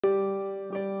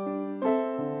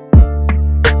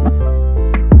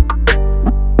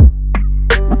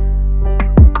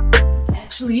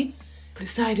actually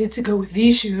decided to go with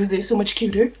these shoes. They're so much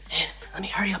cuter. And let me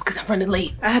hurry up because I'm running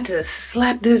late. I had to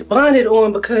slap this bonnet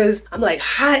on because I'm like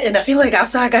hot and I feel like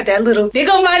outside got that little, there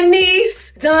go my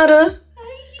niece, Donna.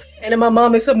 And then my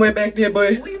mom is somewhere back there,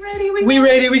 but we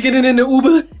ready, we getting in the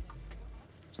Uber.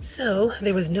 So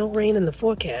there was no rain in the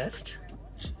forecast.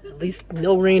 At least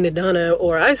no rain that Donna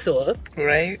or I saw.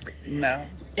 Right? No.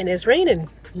 And it's raining.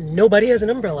 Nobody has an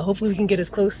umbrella. Hopefully we can get as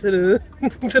close to the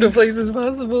to the place as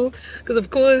possible. Because of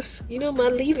course, you know, my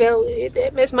leave out,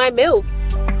 that mess might melt.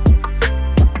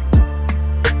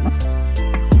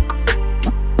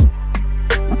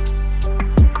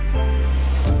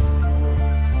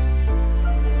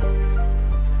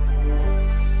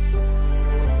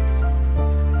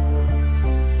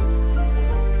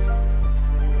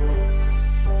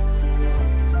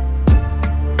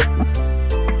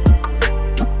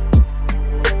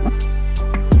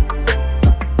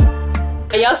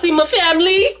 Y'all see my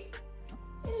family?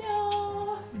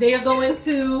 Hello. They are going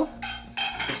to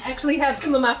actually have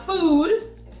some of my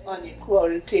food on your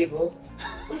quarter table.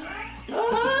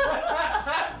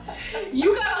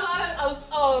 You got a lot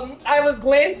of, I was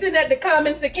glancing at the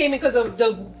comments that came in because of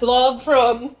the vlog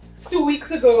from 2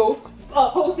 weeks ago,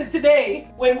 posted today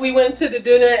when we went to the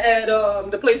dinner at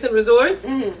the place in resorts.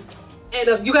 And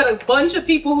you got a bunch of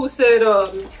people who said, oh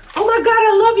my God,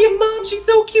 I love your mom. She's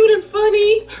so cute and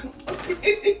funny.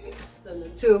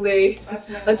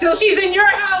 Until she's in your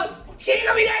house, she ain't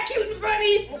gonna be that cute and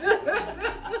funny.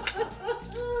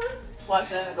 Watch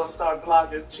her gonna start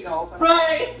vlogging. She gonna open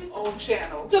her own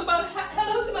channel. Talk about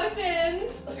hello to my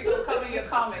fans. She gonna come in your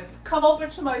comments. Come over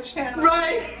to my channel.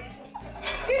 Right.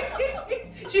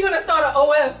 She gonna start an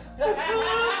OF.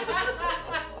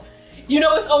 You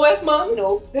know it's OF, Mom?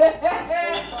 No.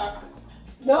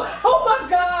 No. Oh my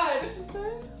God. What did she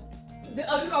say?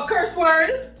 A curse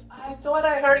word? I thought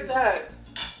I heard that.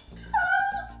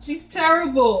 She's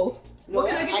terrible. No, what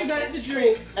can I get you guys to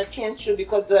drink? I can't show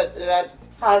because that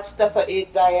hard stuff I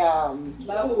ate by oh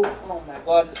my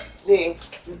God.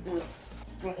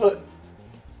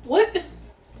 What?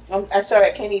 I'm sorry,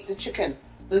 I can't eat the chicken.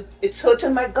 It's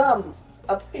hurting my gum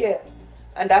up here,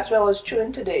 and that's what I was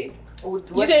chewing today.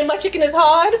 You saying my chicken is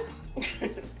hard?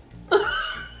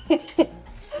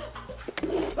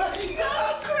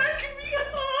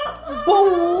 But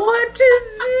what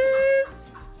is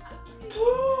this?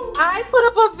 I put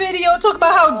up a video talking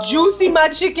about how juicy my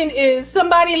chicken is.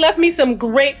 Somebody left me some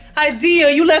great idea.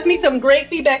 You left me some great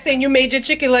feedback saying you made your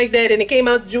chicken like that and it came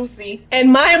out juicy.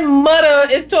 And my mother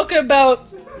is talking about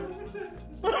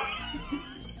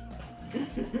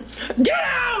get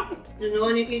out! You know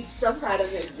when you eat stuff out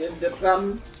of it, the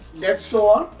gum that's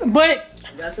sore. But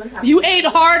you ate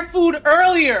hard food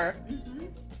earlier.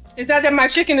 It's not that my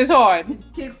chicken is hard.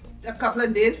 It takes a couple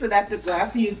of days for that to go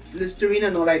after you Listerine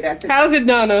and all like that. How's it,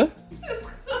 Donna?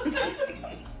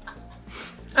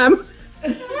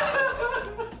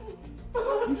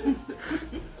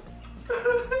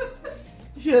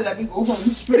 Sure, let me go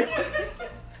home straight.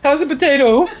 How's the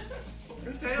potato?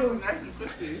 Potato is actually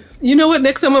crispy. You know what?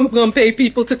 Next time I'm gonna pay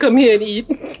people to come here and eat.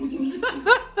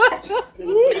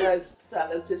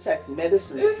 Salad tastes like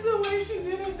medicine. It's the way she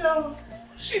did it though.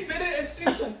 She bit it and she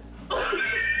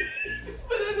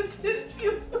put it in the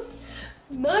tissue.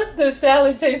 Not the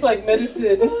salad tastes like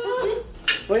medicine.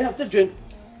 What do you have to drink?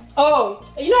 Oh,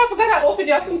 you know I forgot I offered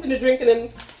y'all something to drink and then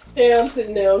here I'm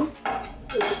sitting down.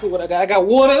 Let's see what I got. I got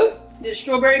water, this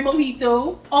strawberry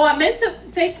mojito. Oh, I meant to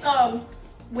take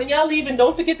when y'all leaving,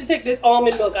 don't forget to take this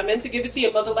almond milk. I meant to give it to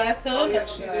your mother last time. Oh yeah,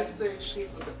 she did say she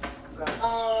forgot.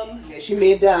 Yeah, she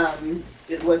made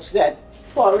what's that?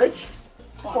 Porridge.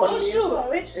 Oh, sure.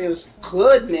 Porridge. It was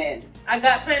good, man. I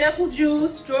got pineapple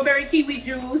juice, strawberry kiwi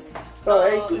juice.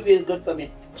 Strawberry kiwi is good for me.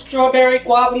 Strawberry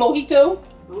guava mojito.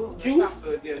 Ooh, juice. sounds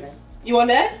good, yes. You want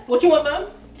that? What you want, Mom?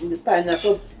 The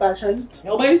pineapple passion.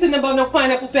 Nobody's saying about no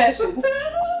pineapple passion.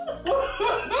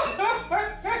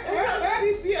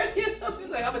 She's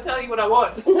like, I'm gonna tell you what I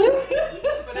want.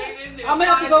 But I ain't in there. I'm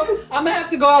gonna have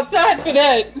to go outside for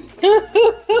that.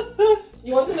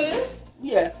 You want some of this?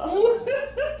 Yeah.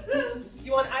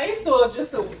 You want ice or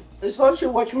just a? It's how she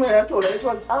watched me and I told her it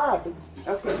was hard.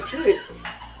 I couldn't chew it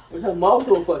with her mouth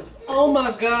open. Oh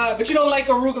my God! But you don't like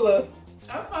arugula.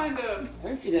 I find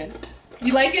I'm eating.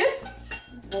 You like it?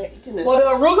 I'm eating it. Well, the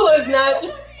arugula is not.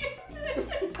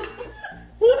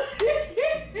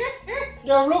 The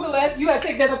arugula, you gotta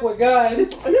take that up with God.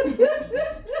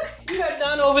 You got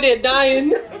Donna over there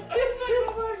dying. oh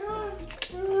my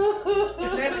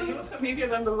God. Then you come here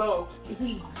them below.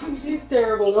 She's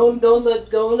terrible. Don't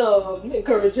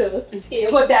encourage her. Here,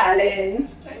 but darling.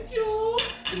 Thank you.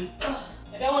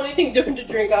 And If I want anything different to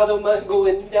drink, I don't mind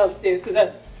going downstairs because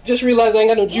I just realized I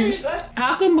ain't got no juice.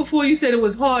 How come before you said it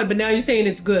was hard, but now you're saying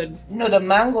it's good? No, the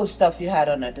mango stuff you had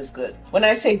on it is good. When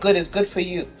I say good, it's good for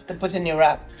you to put in your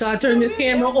wrap. So I turned this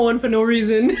camera on for no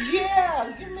reason.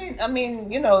 Yeah, I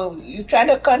mean, you know, you're trying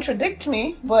to contradict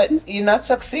me, but you're not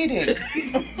succeeding.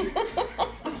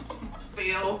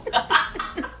 Fail.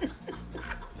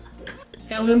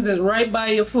 Helen's is right by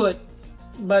your foot,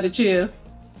 by the chair.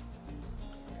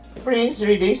 Please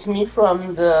release me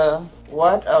from the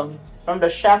from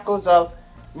the shackles of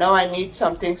now I need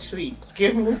something sweet.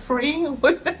 Give me free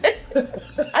with it.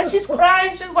 And she's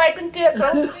crying, she's wiping tears.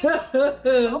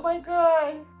 Oh my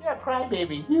God. Yeah, cry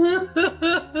baby. You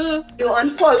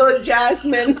unfollowed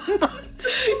Jasmine.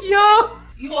 Yo!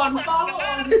 You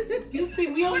unfollow. You see,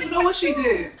 we don't even know what she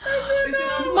did.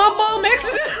 My mom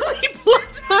accidentally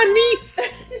blocked my niece.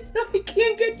 We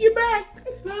can't get you back.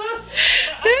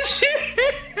 That shit.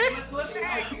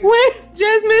 Wait,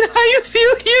 Jasmine, how you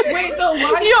feel? Wait, no,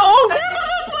 why? Your own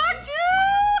grandmother blocked you.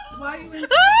 Why you in?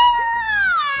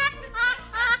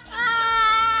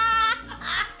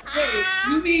 Wait,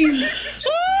 you mean?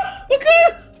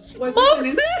 Because Was Mom it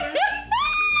an said.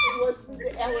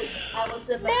 I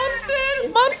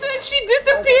Mom said she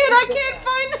disappeared. I can't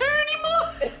find her anymore.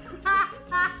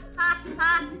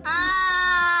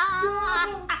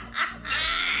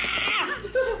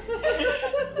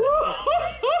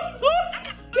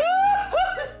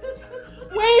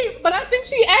 Wait, but I think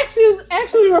she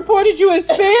actually reported you as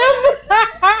spam.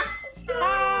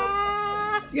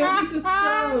 You need to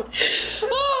stop.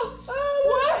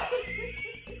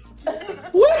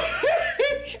 What?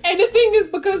 And the thing is,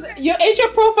 because ain't your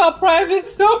profile private,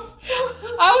 so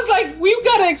I was like, we've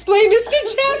got to explain this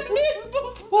to Jasmine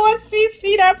before she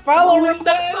see that follower.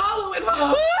 Stop following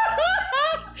her.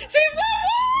 She's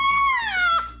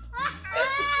I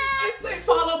say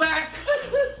follow back.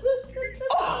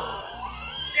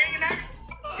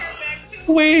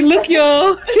 Wait, look,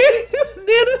 y'all.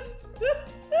 Nana.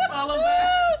 Follow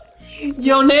back.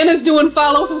 Yo, Nana's doing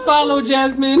follow for follow,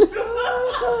 Jasmine.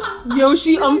 Yo,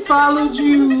 she unfollowed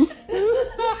you.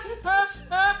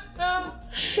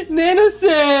 Nana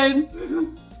said,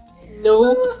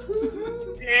 nope.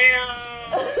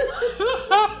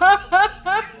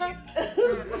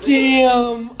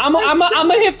 Damn.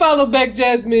 I'm a hit follow back,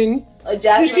 Jasmine.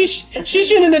 Jasmine. She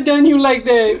shouldn't have done you like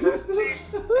that.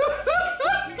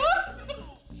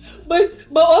 But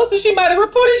also she might have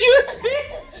reported you as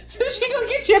spam. So she gonna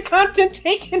get your content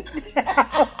taken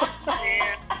down.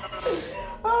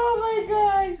 Oh my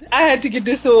gosh. I had to get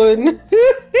this on.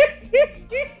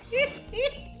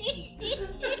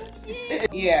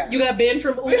 Yeah. You got banned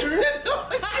from Uber?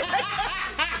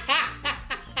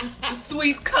 It's the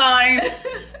sweet kind.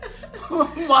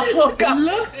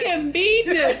 Looks can be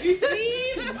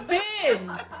deceived.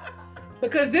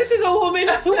 Because this is a woman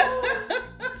who...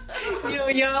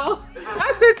 Yo.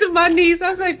 I said to my niece, I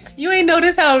was like, you ain't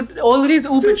noticed how all of these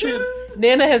Uber trips,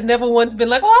 Nana has never once been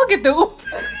like, oh, I'll get the Uber.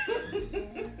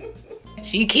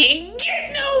 She can't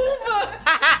get no Uber.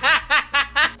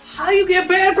 How you get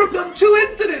banned from them 2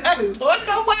 incidences? Don't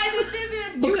know why they did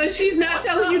it. Because she's not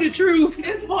telling you the truth.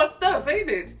 It's more stuff, ain't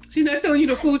it? She's not telling you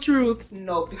the full truth.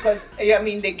 No, because I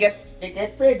mean they get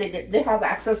paid. They have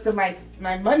access to my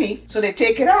money, so they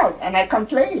take it out, and I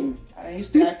complain. I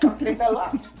complain a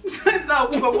lot. That's how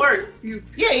Uber works.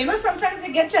 Yeah, you know, sometimes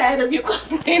they get tired of you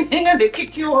complaining and they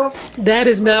kick you off. That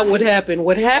is not what happened.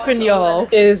 What happened, y'all,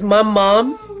 is my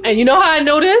mom, and you know how I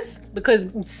know this? Because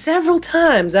several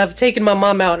times I've taken my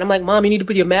mom out and I'm like, Mom, you need to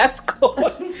put your mask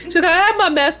on. She's like, I have my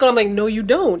mask on. I'm like, no, you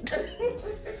don't.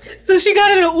 So she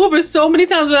got in an Uber so many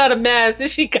times without a mask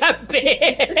that she got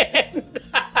banned.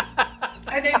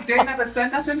 And they never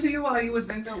said nothing to you while you was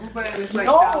in the Uber and it's like,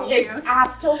 No, it's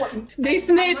afterward. They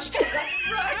snitched.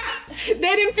 They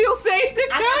didn't feel safe to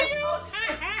tell you. I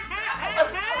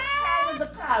was outside of the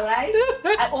car, right?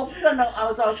 I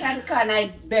was outside the car and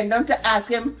I bent down to ask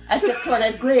him, I said,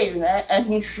 Claudette Gray, right? And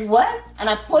he said, what? And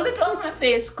I pulled it off my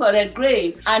face, Claudette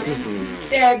Gray. And he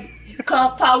said,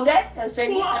 powder? I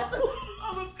said, yes.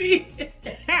 And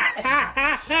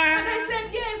I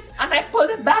said, yes. And I pulled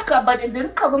it back up, but it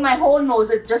didn't cover my whole nose,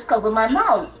 it just covered my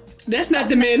mouth. That's not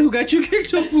the man who got you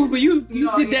kicked off food, but you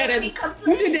did that at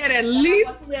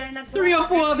least 3 or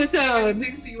 4 other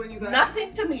times.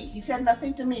 Nothing to me. He said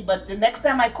nothing to me. But the next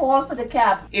time I called for the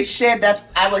cab, it said that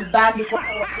I was banned because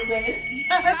I was away.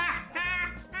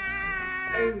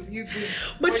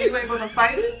 But you were able to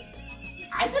fight it?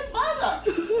 I didn't bother.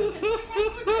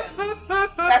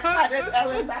 That's why I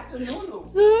went back to Lulu.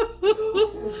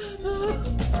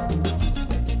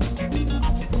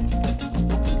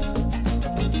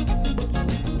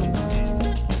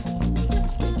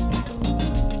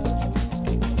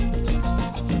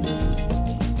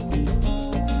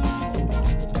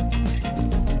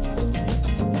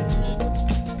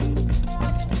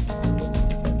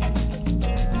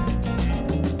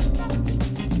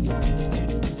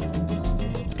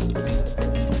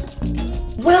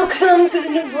 welcome to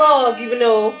the new vlog, even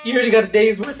though you already got a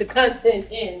day's worth of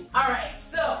content in. All right,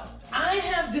 so I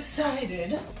have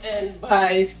decided, and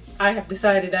by I have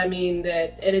decided, I mean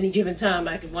that at any given time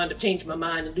I can wind up changing my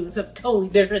mind and doing something totally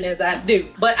different as I do.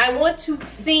 But I want to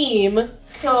theme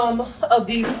some of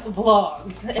these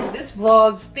vlogs, and this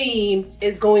vlog's theme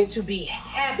is going to be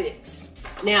habits.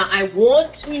 Now, I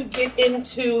want to get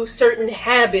into certain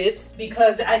habits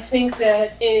because I think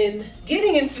that in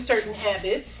getting into certain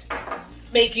habits,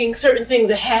 making certain things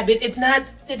a habit, it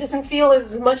doesn't feel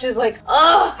as much as like,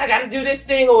 oh, I gotta do this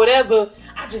thing or whatever.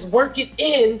 I just work it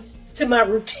in to my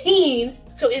routine,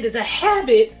 so it is a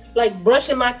habit, like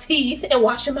brushing my teeth and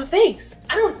washing my face.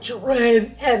 I don't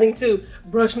dread having to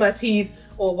brush my teeth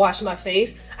or wash my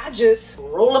face. I just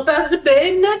roll up out of the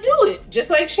bed and I do it, just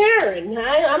like Sharon.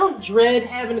 I don't dread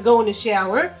having to go in the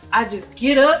shower. I just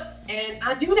get up and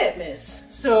I do that mess.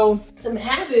 So some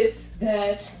habits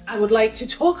that I would like to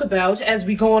talk about as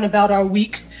we go on about our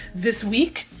week this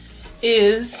week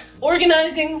is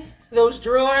organizing those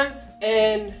drawers,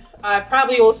 and I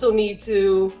probably also need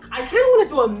to, I kind of want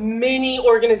to do a mini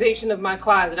organization of my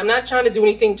closet. I'm not trying to do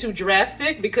anything too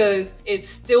drastic because it's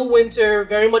still winter,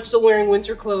 very much still wearing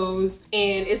winter clothes,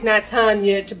 and it's not time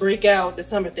yet to break out the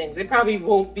summer things. It probably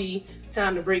won't be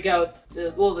time to break out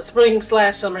the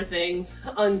spring/summer things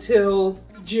until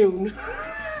June.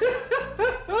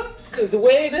 Because the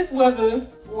way this weather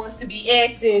wants to be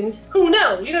acting, who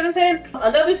knows, you know what I'm saying?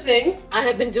 Another thing, I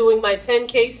have been doing my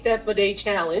 10K step a day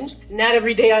challenge. Not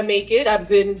every day I make it. I've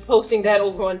been posting that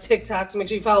over on TikTok, so make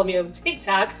sure you follow me on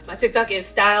TikTok. My TikTok is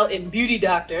Style and Beauty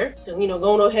Doctor. So, you know,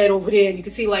 go ahead over there and you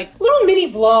can see like little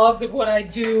mini vlogs of what I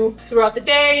do throughout the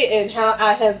day and how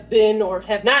I have been or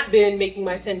have not been making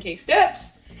my 10K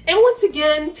steps. And once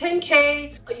again,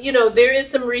 10K, you know, there is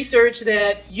some research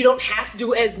that you don't have to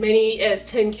do as many as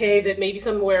 10K, that maybe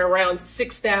somewhere around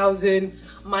 6,000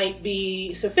 might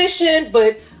be sufficient,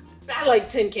 but I like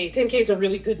 10K. 10K is a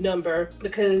really good number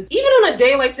because even on a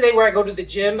day like today where I go to the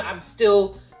gym, I'm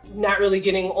still not really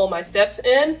getting all my steps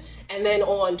in. And then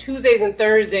on Tuesdays and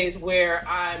Thursdays where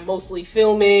I'm mostly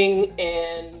filming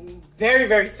and very,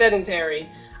 very sedentary,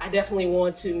 I definitely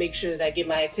want to make sure that I get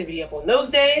my activity up on those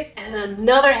days. And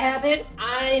another habit,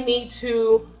 I need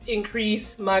to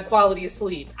increase my quality of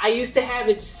sleep. I used to have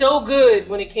it so good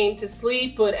when it came to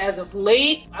sleep, but as of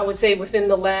late, I would say within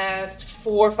the last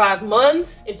 4 or 5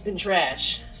 months, it's been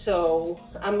trash. So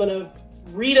I'm gonna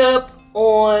read up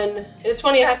on, it's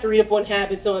funny, I have to read up on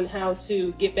habits on how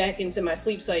to get back into my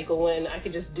sleep cycle when I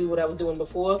could just do what I was doing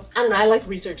before. I don't know, I like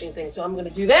researching things, so I'm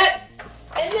gonna do that.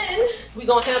 And then we're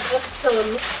gonna have us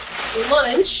some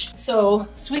lunch. So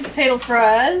sweet potato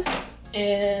fries,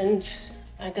 and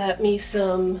I got me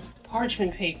some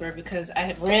parchment paper because I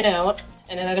had ran out,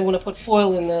 and then I didn't want to put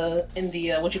foil in the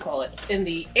what you call it, in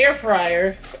the air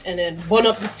fryer, and then bun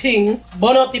up the ting,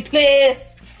 bun up the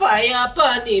place, fire up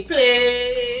on the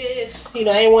place. You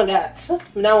know, I ain't want that.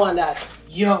 I want that.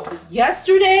 Yo,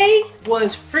 yesterday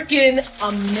was freaking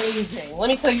amazing. Let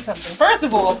me tell you something. First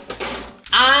of all,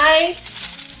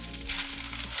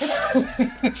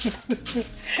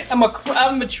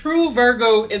 I'm a true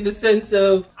Virgo in the sense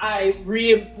of I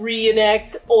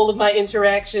reenact all of my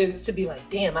interactions to be like,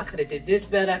 damn, I could have did this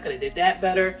better, I could have did that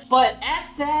better. But at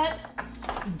that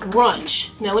brunch,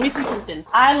 now let me tell you something.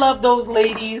 I love those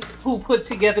ladies who put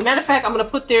together, matter of fact, I'm gonna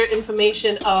put their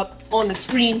information up on the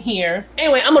screen here.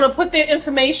 Anyway, I'm gonna put their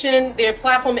information, their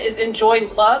platform is Enjoy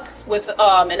Lux with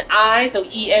an I, so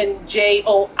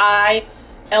ENJOI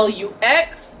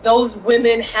LUX. Those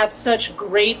women have such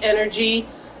great energy.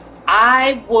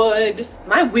 My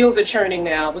wheels are churning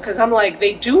now because I'm like,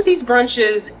 they do these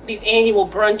brunches, these annual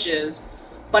brunches,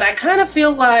 but I kind of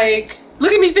feel like,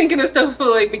 look at me thinking of stuff for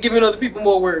like giving other people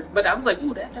more work, but I was like,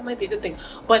 ooh, that might be a good thing.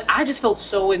 But I just felt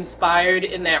so inspired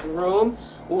in that room.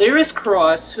 Lyris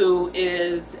Cross, who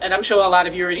is, and I'm sure a lot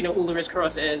of you already know who Lyris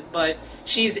Cross is, but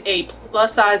she's a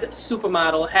plus size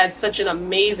supermodel, had such an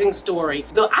amazing story.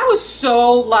 Though I was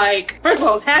so like, first of all,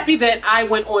 I was happy that I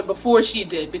went on before she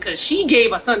did because she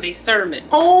gave a Sunday sermon.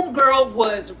 Homegirl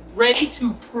was ready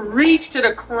to preach to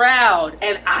the crowd,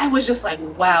 and I was just like,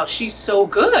 wow, she's so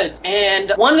good.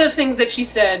 And one of the things that she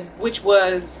said, which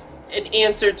was an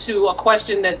answer to a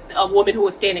question that a woman who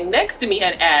was standing next to me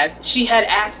had asked. She had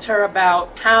asked her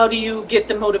about how do you get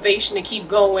the motivation to keep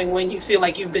going when you feel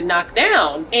like you've been knocked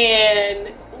down?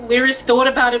 And Lyris thought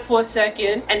about it for a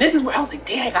second, and this is where I was like,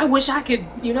 dang, I wish I could,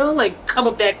 you know, like come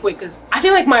up that quick, because I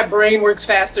feel like my brain works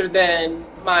faster than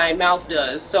my mouth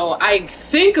does. So I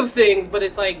think of things, but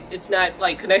it's like, it's not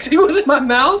like connecting with my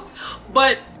mouth.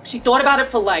 But she thought about it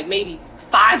for like maybe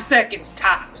 5 seconds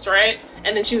tops, right?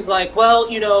 And then she was like, well,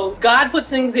 you know, God puts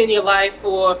things in your life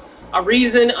for a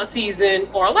reason, a season,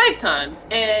 or a lifetime.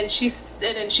 And she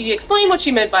explained what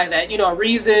she meant by that. You know, a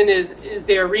reason is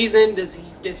there a reason? Does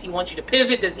he want you to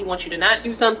pivot? Does he want you to not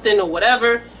do something or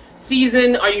whatever?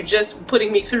 Season, are you just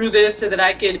putting me through this so that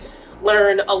I could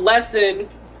learn a lesson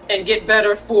and get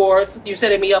better for you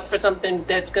setting me up for something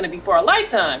that's going to be for a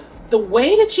lifetime? The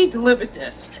way that she delivered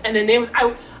this, and then there was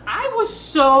I was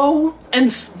so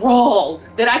enthralled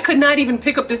that I could not even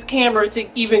pick up this camera to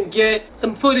even get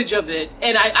some footage of it.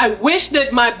 And I wish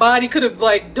that my body could have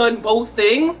like done both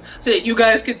things so that you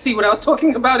guys could see what I was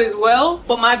talking about as well.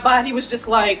 But my body was just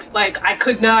like I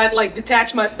could not like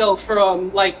detach myself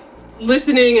from like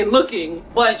listening and looking.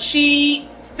 But she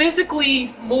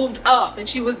physically moved up and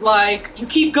she was like, you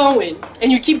keep going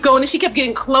and you keep going, and she kept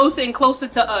getting closer and closer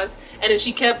to us, and then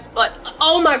she kept like,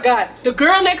 oh my god, the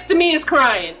girl next to me is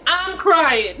crying, I'm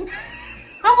crying.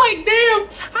 I'm like, damn,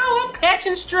 how I'm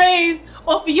catching strays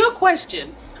off of your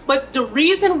question. But the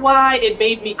reason why it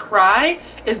made me cry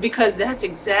is because that's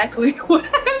exactly what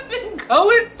I've been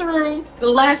going through the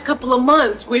last couple of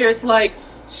months, where it's like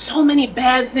so many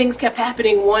bad things kept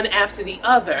happening one after the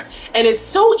other. And it's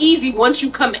so easy once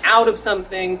you come out of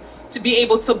something to be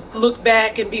able to look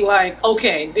back and be like,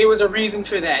 okay, there was a reason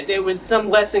for that. There was some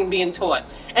lesson being taught.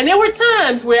 And there were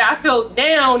times where I felt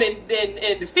down and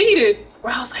defeated,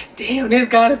 where I was like, damn, there's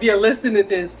gotta be a lesson in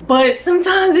this. But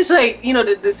sometimes it's like, you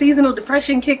know, the seasonal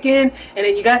depression kick in, and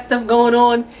then you got stuff going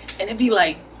on, and it'd be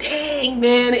like, dang,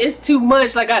 man, it's too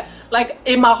much. Like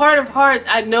in my heart of hearts,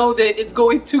 I know that it's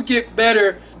going to get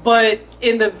better, but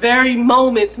in the very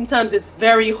moment, sometimes it's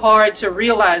very hard to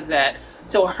realize that.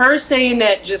 So her saying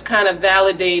that just kind of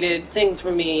validated things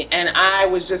for me, and I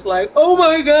was just like, oh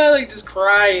my god, like just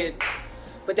crying.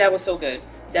 But that was so good.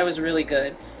 That was really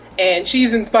good. And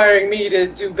she's inspiring me to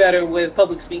do better with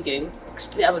public speaking.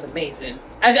 That was amazing.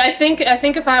 I think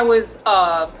if I was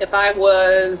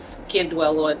can't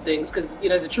dwell on things, because you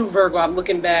know, as a true Virgo, I'm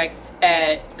looking back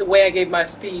at the way I gave my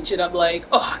speech and I'm like,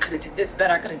 oh, I could have did this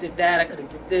better, I could have did that, I could have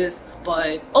did this.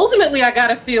 But ultimately I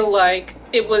gotta feel like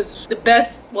it was the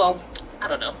best. Well, I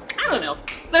don't know.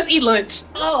 Let's eat lunch.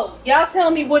 Oh, y'all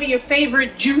tell me what are your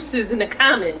favorite juices in the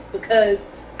comments, because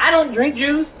I don't drink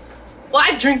juice. Well,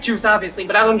 I drink juice obviously,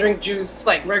 but I don't drink juice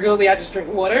like regularly. I just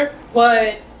drink water.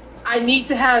 But I need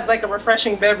to have like a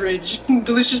refreshing beverage,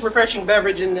 delicious refreshing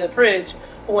beverage in the fridge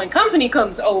for when company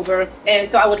comes over. And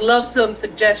so I would love some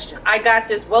suggestions. I got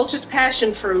this Welch's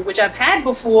passion fruit, which I've had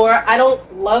before. I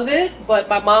don't love it, but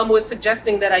my mom was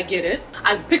suggesting that I get it.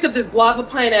 I picked up this guava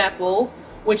pineapple,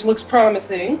 which looks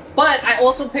promising. But I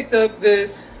also picked up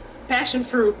this passion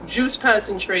fruit juice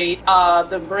concentrate.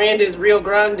 The brand is Rio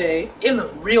Grande. It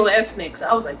looked real ethnic, so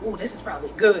I was like, oh, this is probably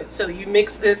good. So you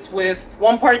mix this with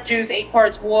 1 part juice, 8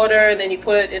 parts water, and then you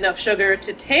put enough sugar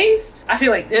to taste. I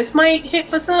feel like this might hit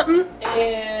for something.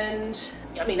 And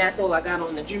I mean, that's all I got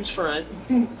on the juice front.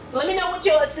 So let me know what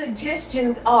your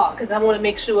suggestions are, because I want to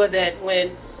make sure that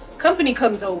when company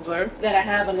comes over that I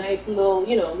have a nice little,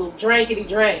 you know, little drankety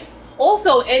drink.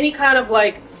 Also, any kind of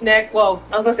like snack, well,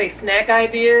 I was gonna say snack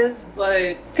ideas,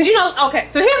 but, cause you know, okay,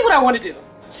 so here's what I wanna do.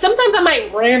 Sometimes I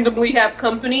might randomly have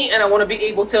company and I wanna be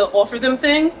able to offer them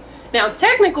things. Now,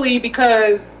 technically,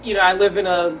 because, you know, I live in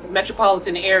a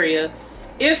metropolitan area,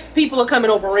 if people are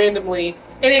coming over randomly,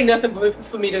 it ain't nothing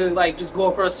for me to like just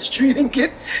go across the street and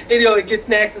get, you know, get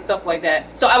snacks and stuff like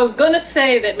that. So I was gonna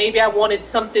say that maybe I wanted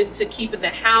something to keep in the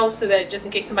house so that just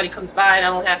in case somebody comes by and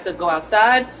I don't have to go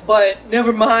outside, but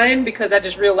never mind, because I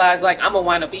just realized like I'm gonna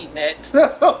wind up eating it.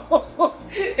 So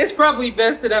it's probably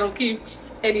best that I don't keep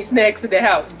any snacks in the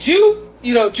house. Juice,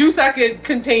 you know, juice I could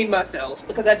contain myself,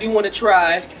 because I do want to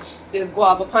try this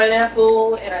guava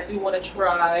pineapple and I do want to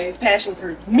try passion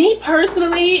fruit. Me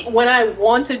personally, when I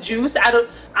want a juice,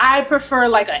 I prefer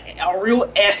like a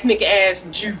real ethnic ass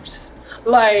juice,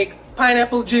 like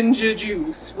pineapple ginger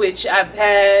juice, which I've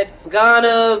had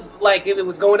Ghana, like if it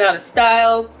was going out of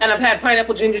style, and I've had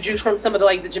pineapple ginger juice from some of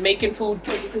the Jamaican food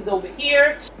places over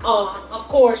here. Of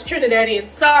course, Trinidadian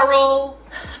sorrel.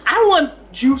 I don't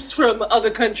want juice from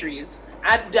other countries.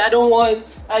 I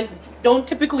don't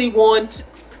typically want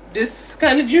this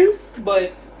kind of juice,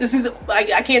 but this is,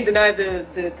 I can't deny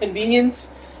the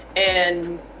convenience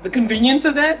and the convenience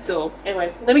of that. So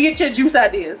anyway, let me get your juice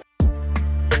ideas.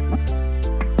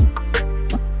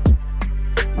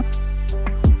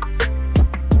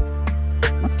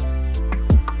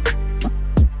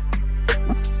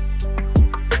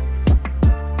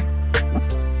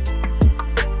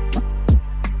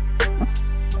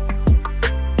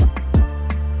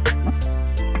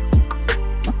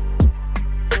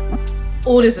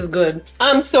 Oh, this is good.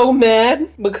 I'm so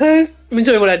mad because, let me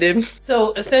tell you what I did.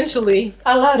 So essentially,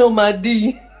 I lied on my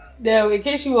D. Now, in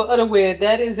case you were unaware,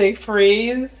 that is a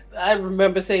phrase. I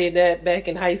remember saying that back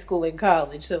in high school and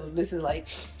college. So this is like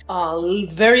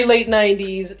very late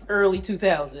 90s, early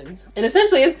 2000s. And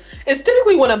essentially, it's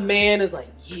typically when a man is like,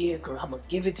 yeah, girl, I'm gonna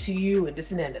give it to you, and this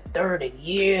and that and the third, and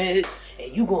yeah,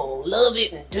 and you gonna love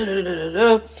it, and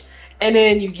da-da-da-da-da. And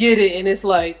then you get it, and it's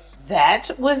like,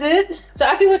 that was it? So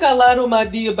I feel like I lied on my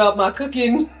D about my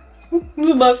cooking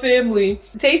with my family.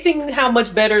 Tasting how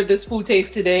much better this food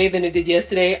tastes today than it did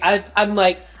yesterday, I'm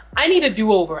like, I need a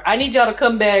do-over. I need y'all to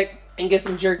come back and get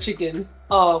some jerk chicken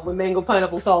with mango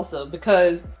pineapple salsa,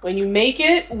 because when you make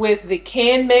it with the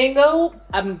canned mango,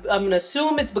 I'm gonna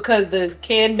assume it's because the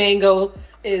canned mango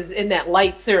is in that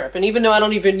light syrup. And even though I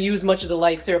don't even use much of the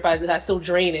light syrup, I still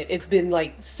drain it. It's been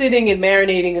like sitting and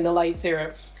marinating in the light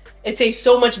syrup. It tastes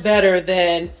so much better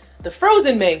than the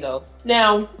frozen mango.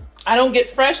 Now, I don't get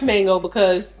fresh mango,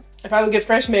 because if I would get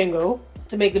fresh mango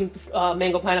to make the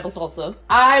mango pineapple salsa,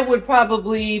 I would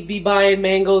probably be buying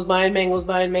mangoes,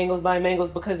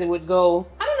 because it would go,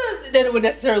 I don't know that it would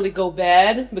necessarily go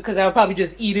bad, because I would probably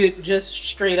just eat it just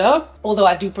straight up. Although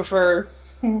I do prefer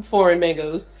foreign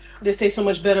mangoes. This tastes so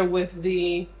much better with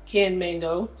the canned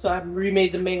mango. So I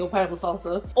remade the mango pineapple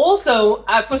salsa. Also,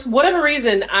 for whatever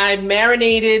reason, I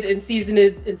marinated and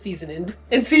seasoned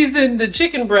the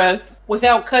chicken breast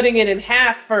without cutting it in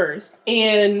half first.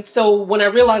 And so when I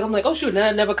realized, I'm like, oh shoot,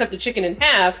 I never cut the chicken in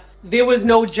half. There was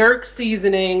no jerk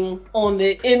seasoning on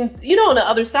the on the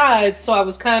other side. So I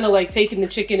was kind of like taking the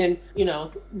chicken and,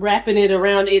 wrapping it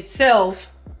around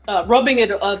itself, rubbing it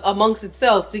amongst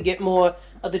itself to get more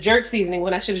of the jerk seasoning,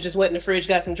 when I should have just went in the fridge,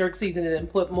 got some jerk seasoning, and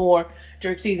put more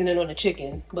jerk seasoning on the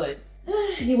chicken. But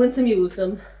you win some, you lose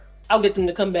some. I'll get them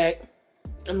to come back.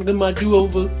 I'm gonna do my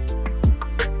do-over.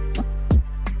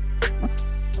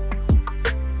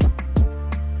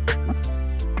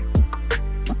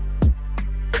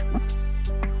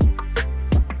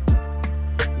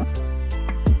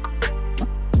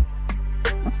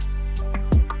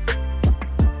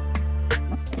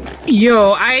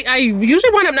 Yo, I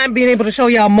usually wind up not being able to show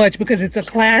y'all much because it's a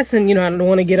class, and I don't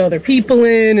want to get other people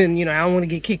in, and I don't want to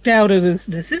get kicked out of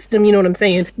the system, you know what I'm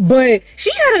saying? But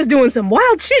she had us doing some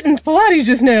wild shit in Pilates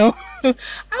just now. I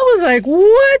was like,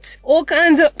 what? All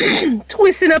kinds of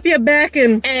twisting up your back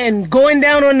and going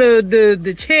down on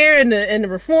the chair and the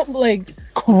reform, like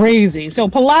crazy. So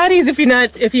Pilates,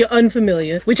 if you're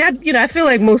unfamiliar, which I feel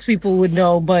like most people would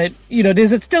know, but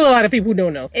there's still a lot of people who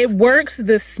don't know. It works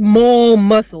the small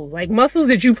muscles, like muscles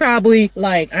that you probably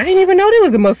like, I didn't even know there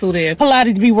was a muscle there.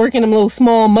 Pilates be working them little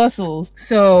small muscles.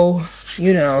 So,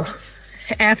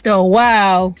 after a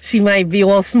while, she might be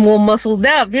all small muscled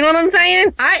up. You know what I'm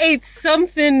saying? I ate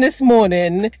something this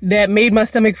morning that made my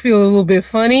stomach feel a little bit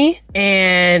funny.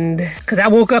 And because I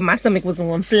woke up, my stomach was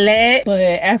on flat. But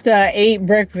after I ate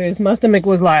breakfast, my stomach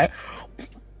was like...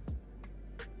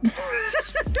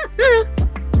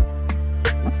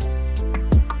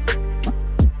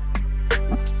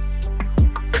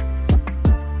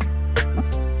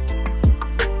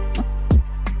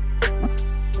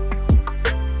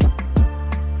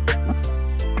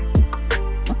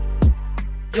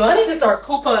 Yo, I need to start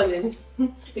couponing.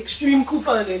 Extreme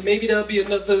couponing. Maybe that'll be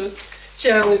another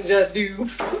challenge I do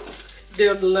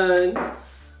down the line.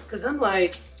 Cause I'm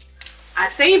like, I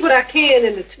save what I can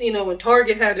in the, when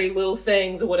Target have their little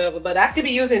things or whatever, but I could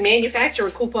be using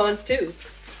manufacturer coupons too.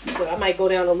 So I might go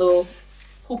down a little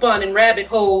couponing rabbit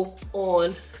hole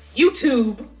on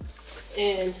YouTube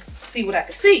and see what I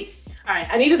can see. All right,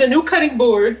 I needed a new cutting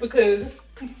board because,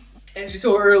 as you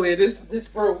saw earlier, this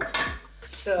broke.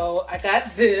 So I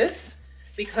got this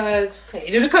because I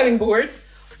needed a cutting board,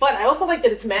 but I also like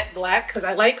that it's matte black, because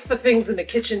I like for things in the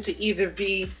kitchen to either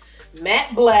be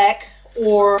matte black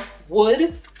or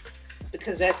wood,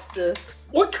 because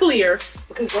or clear,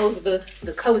 because those are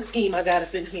the color scheme I got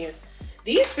up in here.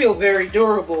 These feel very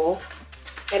durable,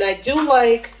 and I do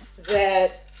like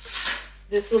that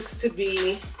this looks to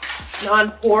be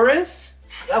non-porous.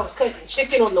 I was cutting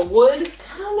chicken on the wood.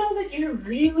 I don't know that you're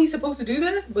really supposed to do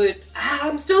that, but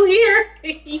I'm still here.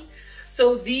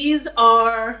 So these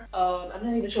are, I'm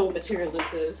not even sure what material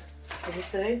this is. Does it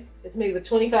say? It's made with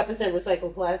 25%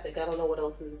 recycled plastic. I don't know what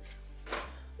else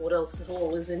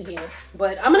all is in here.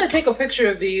 But I'm gonna take a picture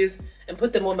of these and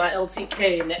put them on my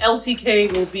LTK, and the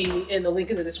LTK will be in the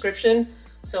link in the description.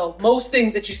 So most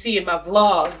things that you see in my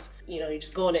vlogs, you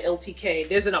just go on to LTK.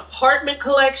 There's an apartment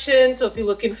collection, so if you're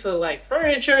looking for like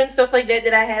furniture and stuff like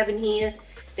that I have in here,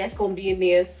 that's gonna be in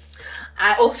there.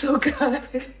 I also got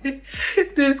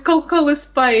this Coca-Cola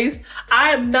Spice. I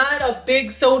am not a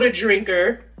big soda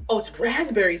drinker. Oh, it's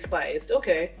raspberry spiced,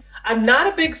 okay. I'm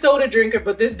not a big soda drinker,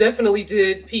 but this definitely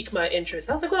did pique my interest.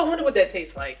 I was like, well, I wonder what that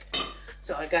tastes like.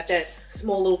 So I got that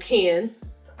small little can.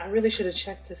 I really should have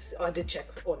checked this. Oh, I did check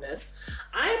on this.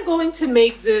 I am going to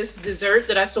make this dessert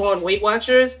that I saw on Weight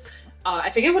Watchers.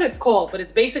 I forget what it's called, but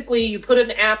it's basically you put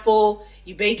an apple,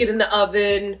 you bake it in the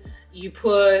oven, you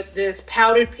put this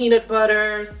powdered peanut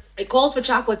butter. It calls for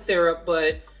chocolate syrup,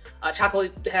 but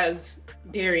chocolate has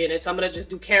dairy in it, so I'm gonna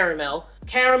just do caramel.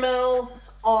 Caramel,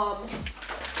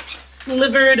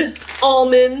 slivered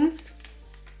almonds,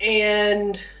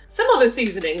 and some other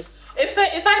seasonings.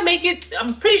 If I make it,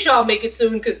 I'm pretty sure I'll make it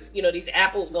soon because, you know, these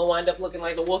apples gonna wind up looking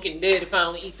like The Walking Dead if I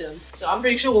don't eat them. So I'm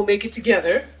pretty sure we'll make it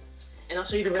together. And I'll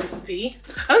show you the recipe.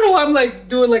 I don't know why I'm like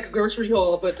doing like a grocery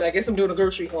haul, but I guess I'm doing a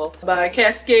grocery haul. My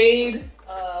Cascade,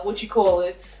 what you call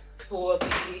it, for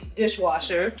the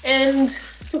dishwasher. And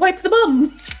to wipe the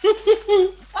bum.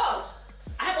 Oh,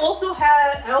 I also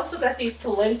got these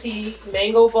Talenti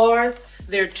mango bars.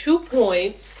 They're 2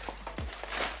 points.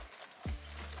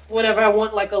 Whenever I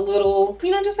want like a little,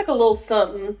 you know, just like a little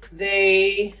something.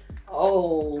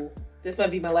 Oh, this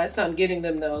might be my last time getting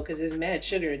them though, because there's mad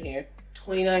sugar in here.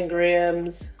 29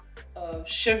 grams of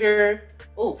sugar.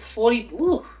 Oh,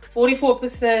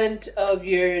 44% of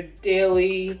your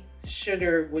daily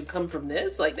sugar would come from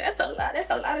this. Like that's a lot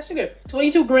of sugar.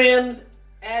 22 grams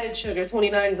added sugar,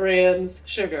 29 grams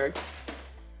sugar.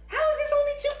 How is this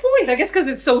only 2 points? I guess because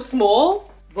it's so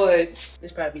small, but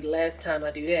this probably be the last time I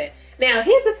do that. Now,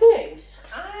 here's the thing.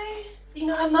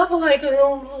 I love like a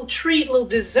little treat, little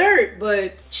dessert,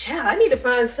 but child, I need to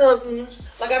find something.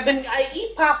 Like I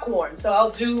eat popcorn, so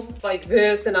I'll do like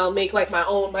this and I'll make like my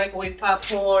own microwave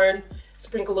popcorn,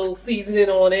 sprinkle a little seasoning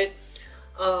on it.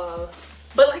 But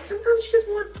like sometimes you just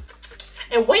want,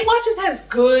 and Weight Watchers has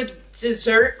good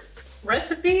dessert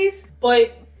recipes,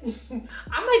 but I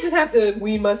might just have to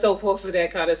wean myself off of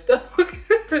that kind of stuff.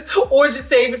 Or just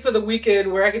save it for the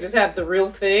weekend where I can just have the real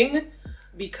thing,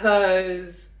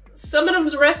 because some of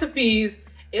those recipes,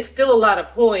 it's still a lot of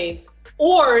points,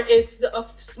 or it's a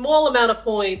small amount of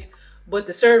points, but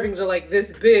the servings are like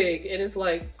this big, and it's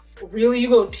like, really, you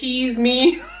gonna tease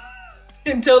me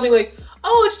and tell me like,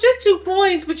 oh, it's just 2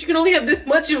 points, but you can only have this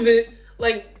much of it.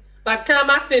 Like, by the time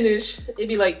I finish, it'd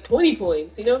be like 20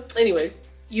 points, you know? Anyway.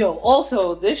 Yo,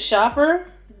 also, this shopper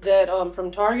that, from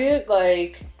Target,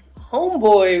 like,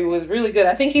 homeboy was really good.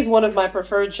 I think he's one of my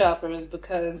preferred shoppers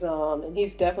because, and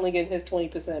he's definitely getting his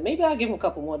 20%. Maybe I'll give him a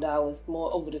couple more dollars,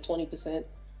 more over the 20%.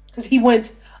 Because he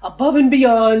went above and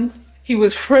beyond. He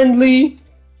was friendly,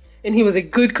 and he was a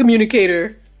good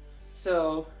communicator.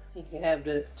 So, he can have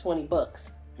the 20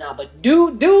 bucks. Nah, but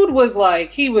dude was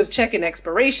like, he was checking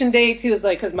expiration dates. He was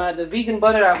like, because the vegan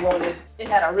butter I wanted, it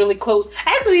had a really close,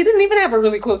 actually it didn't even have a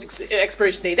really close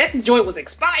expiration date. That joint was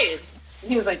expired.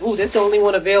 And he was like, ooh, this is the only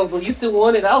one available. You still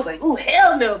want it? I was like, ooh,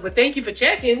 hell no, but thank you for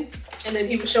checking. And then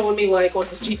he was showing me like on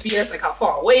his GPS, like how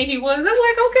far away he was. I'm like,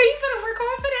 okay, you better work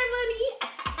hard for that money.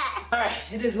 All right,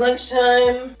 it is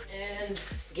lunchtime, and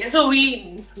guess what we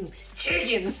eating?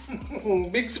 Chicken.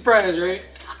 Big surprise, right?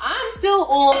 I'm still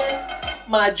on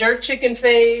my jerk chicken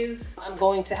phase. I'm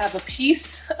going to have a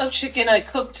piece of chicken. I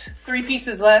cooked 3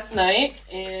 pieces last night,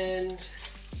 and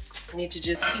I need to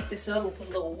just heat this up and put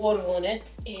a little water on it.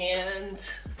 And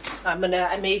I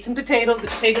made some potatoes. The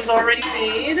potatoes are already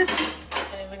made. And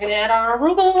we're gonna add our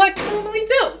arugula like we normally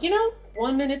do, you know?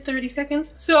 1 minute, 30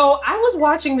 seconds. So I was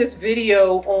watching this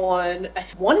video on, I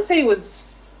want to say it was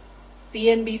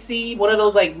CNBC, one of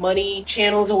those like money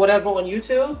channels or whatever on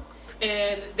YouTube.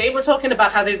 And they were talking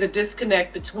about how there's a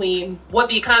disconnect between what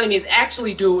the economy is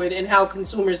actually doing and how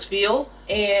consumers feel.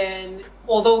 And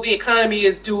although the economy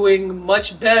is doing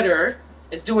much better,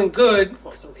 it's doing good,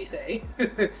 or so they say.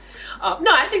 No,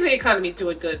 I think the economy is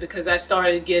doing good because I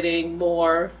started getting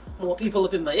more people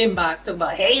up in my inbox talking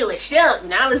about, hey, what's up?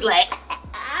 And I was like,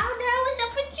 I don't know what's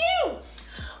up with you.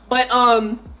 But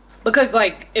because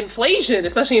like inflation,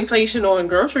 especially inflation on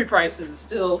grocery prices, is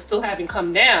still haven't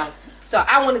come down. So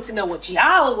I wanted to know what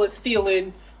y'all was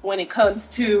feeling when it comes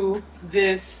to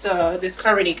this this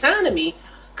current economy,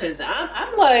 because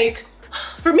I'm like,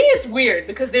 for me it's weird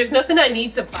because there's nothing I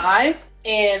need to buy,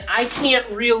 and I can't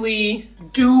really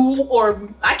do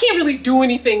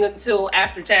anything until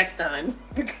after tax time.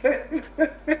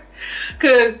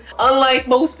 Because unlike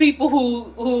most people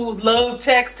who love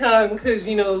tax time because,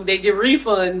 you know, they get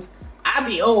refunds, I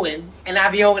be owing, and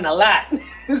I be owing a lot.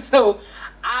 So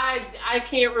I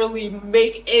can't really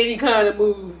make any kind of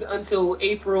moves until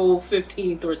April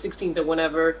 15th or 16th or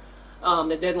whenever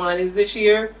the deadline is this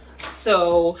year.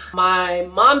 So my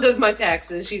mom does my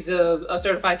taxes. She's a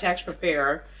certified tax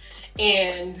preparer.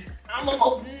 And I'm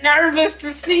almost nervous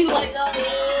to see like,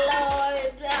 oh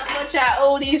Lord, how much I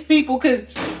owe these people because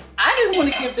I just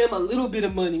want to give them a little bit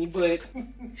of money, but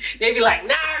they be like,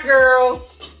 nah, girl,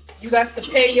 you got to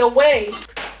pay your way.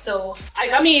 So,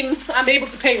 I mean, I'm able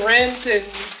to pay rent and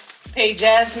pay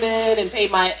Jasmine and pay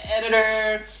my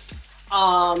editor.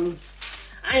 I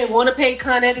didn't want to pay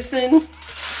Con Edison,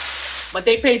 but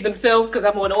they paid themselves because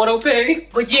I'm on auto pay.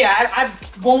 But yeah, I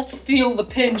won't feel the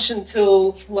pinch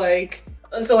until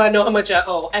I know how much I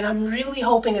owe. And I'm really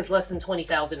hoping it's less than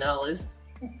 $20,000.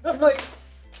 I'm like,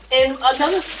 and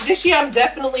this year I'm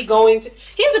definitely going to,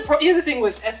 here's the thing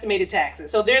with estimated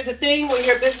taxes. So there's a thing when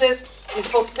you're a business, you're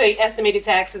supposed to pay estimated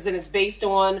taxes and it's based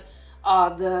on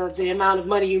the amount of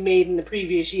money you made in the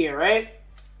previous year, right?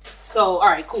 So, all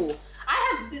right, cool.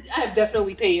 I have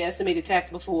definitely paid estimated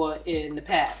tax before in the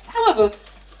past. However,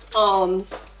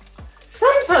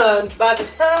 sometimes by the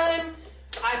time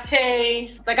I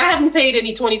pay, I haven't paid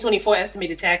any 2024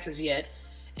 estimated taxes yet.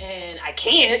 And I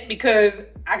can't because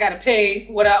I gotta pay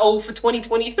what I owe for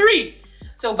 2023.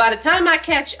 So by the time I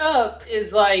catch up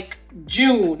is like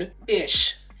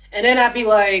June-ish. And then I'd be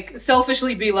like,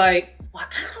 selfishly be like, well,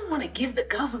 I don't wanna give the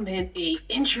government a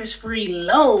interest-free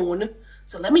loan.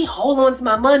 So let me hold on to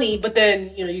my money. But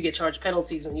then, you know, you get charged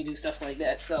penalties when you do stuff like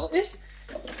that. So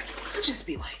I'll just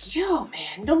be like, yo,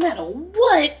 man, no matter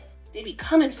what, they be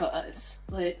coming for us.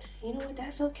 But you know what,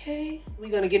 that's okay. We're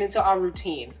gonna get into our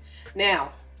routines.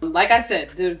 Now, like I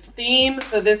said, the theme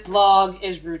for this vlog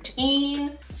is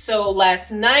routine. So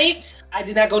last night, I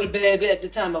did not go to bed at the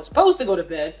time I was supposed to go to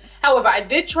bed. However, I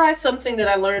did try something that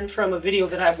I learned from a video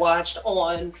that I watched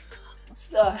on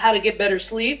how to get better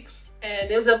sleep.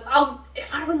 And it was if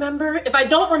I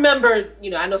don't remember, you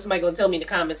know, I know somebody gonna tell me in the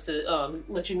comments to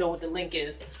let you know what the link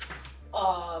is.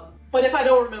 But if I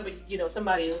don't remember, you know,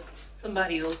 somebody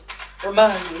will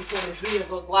remind me when this video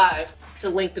goes live to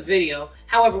link the video.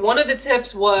 However, one of the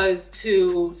tips was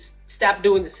to stop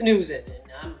doing the snoozing.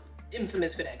 And I'm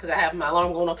infamous for that because I have my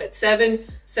alarm going off at 7,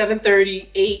 7:30,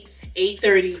 8,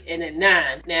 8:30, and then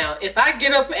 9. Now, if I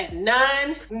get up at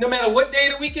 9, no matter what day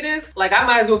of the week it is, I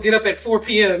might as well get up at 4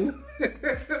 p.m.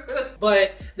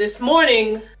 But this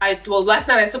morning, last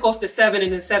night I took off the 7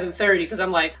 and then 7:30 because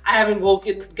I'm like, I haven't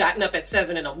gotten up at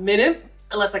 7 in a minute,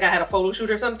 unless I had a photo shoot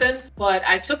or something. But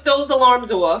I took those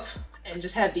alarms off and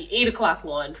just had the 8 o'clock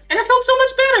one. And I felt so much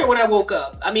better when I woke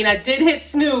up. I mean, I did hit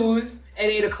snooze at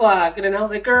 8 o'clock and then I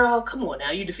was like, girl, come on now,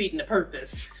 you're defeating the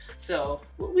purpose. So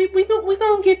we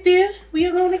gonna get there. We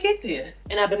are gonna get there.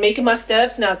 And I've been making my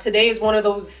steps. Now today is one of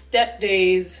those step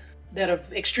days that are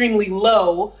extremely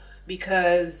low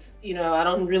because, you know, I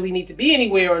don't really need to be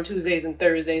anywhere on Tuesdays and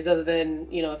Thursdays other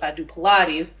than, you know, if I do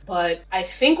Pilates. But I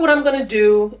think what I'm gonna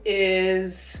do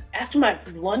is after my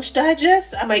lunch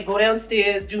digest, I might go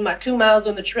downstairs, do my 2 miles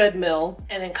on the treadmill,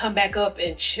 and then come back up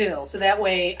and chill. So that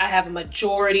way I have a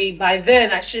majority. By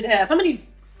then I should have, how many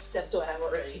steps do I have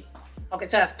already? Okay,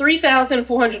 so I have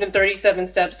 3,437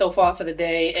 steps so far for the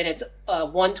day, and it's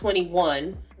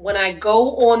 121. When I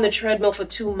go on the treadmill for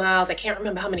 2 miles, I can't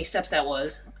remember how many steps that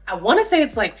was. I want to say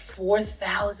it's like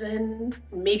 4,000,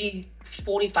 maybe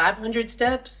 4,500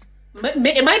 steps.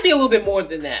 It might be a little bit more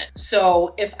than that.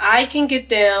 So if I can get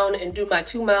down and do my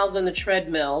 2 miles on the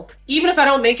treadmill, even if I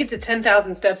don't make it to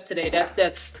 10,000 steps today,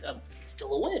 that's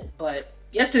still a win. But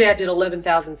yesterday I did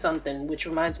 11,000 something, which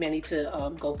reminds me I need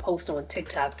to go post on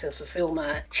TikTok to fulfill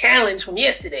my challenge from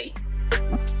yesterday.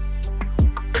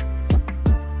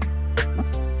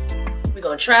 We're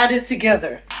gonna try this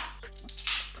together.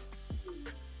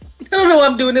 I don't know why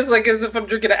I'm doing this like as if I'm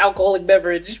drinking an alcoholic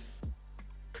beverage.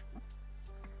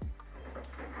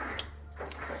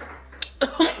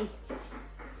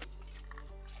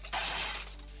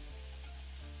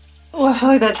 Oh, I feel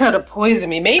like that tried to poison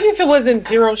me. Maybe if it wasn't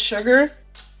 0 sugar,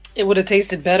 it would have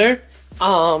tasted better.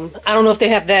 I don't know if they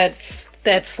have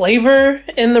that flavor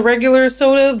in the regular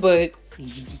soda, but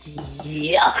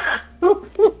yeah.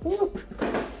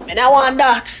 And I want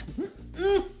nuts.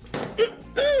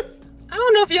 I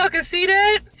don't know if y'all can see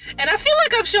that. And I feel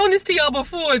like I've shown this to y'all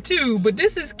before too, but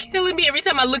this is killing me every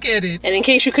time I look at it. And in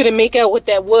case you couldn't make out what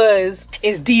that was,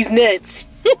 it's these nuts.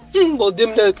 Well,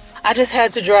 them nuts. I just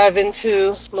had to drive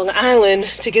into Long Island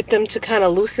to get them to kind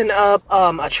of loosen up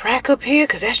a track up here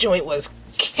because that joint was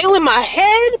killing my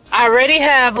head. I already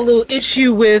have a little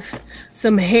issue with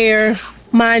some hair.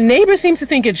 My neighbor seems to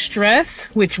think it's stress,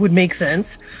 which would make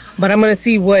sense, but I'm gonna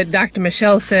see what Dr.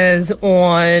 Michelle says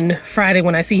on Friday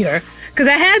when I see her. Because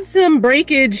I had some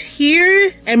breakage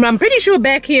here, and I'm pretty sure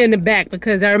back here in the back,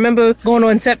 because I remember going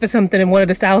on set for something and one of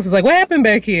the stylists was like, what happened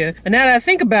back here? And now that I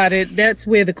think about it, that's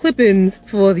where the clip-ins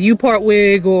for the U-part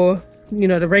wig or, you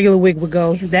know, the regular wig would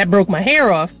go. That broke my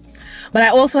hair off. But I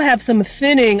also have some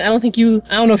thinning. I don't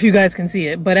know if you guys can see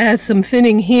it, but I had some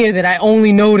thinning here that I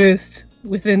only noticed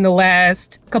within the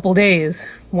last couple days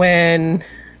when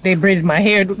they braided my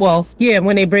hair. Well, yeah,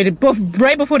 when they braided,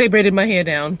 right before they braided my hair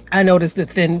down, I noticed the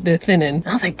thinning.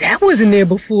 I was like, that wasn't there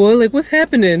before. Like, what's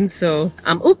happening? So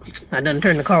oops, I done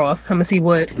turned the car off. I'm gonna see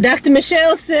what Dr.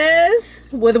 Michelle says,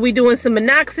 whether we doing some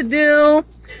minoxidil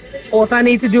or if I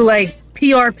need to do like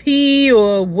PRP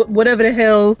or whatever the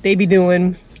hell they be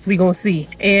doing. We gonna see.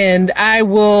 And I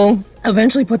will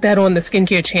eventually put that on the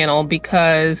skincare channel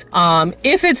because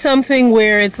if it's something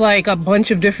where it's like a bunch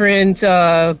of different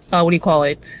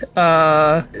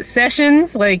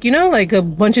sessions, like, you know, like a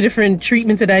bunch of different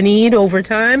treatments that I need over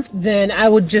time, then I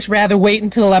would just rather wait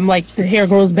until I'm like the hair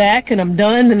grows back and I'm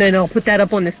done, and then I'll put that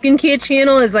up on the skincare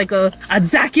channel as like a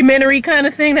documentary kind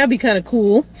of thing. That'd be kind of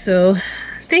cool. So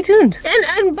stay tuned.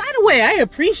 And by the way, I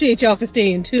appreciate y'all for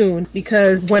staying tuned,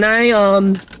 because when I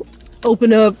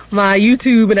open up my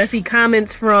YouTube and I see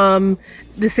comments from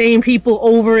the same people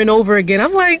over and over again,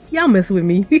 I'm like, y'all mess with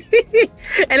me.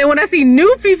 And then when I see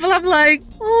new people, I'm like,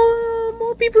 oh,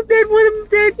 more people that want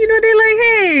that, you know, they're like,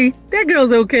 hey, that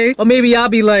girl's okay. Or maybe y'all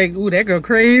be like, ooh, that girl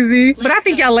crazy. But I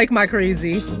think y'all like my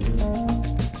crazy.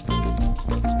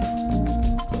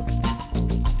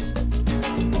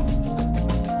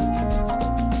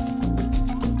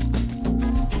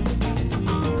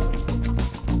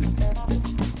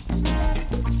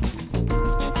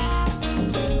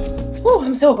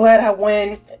 I'm so glad I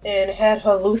went and had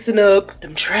her loosen up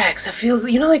them tracks. It feels,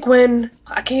 you know, like when,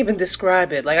 I can't even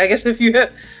describe it. Like, I guess if you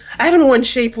have, I haven't worn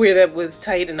shapewear that was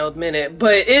tight in a minute,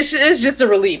 but it's just a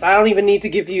relief. I don't even need to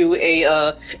give you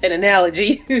an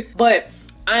analogy. But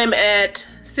I'm at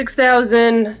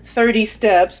 6,030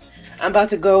 steps. I'm about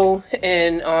to go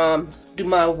and do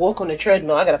my walk on the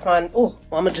treadmill. I gotta find, I'm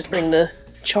gonna just bring the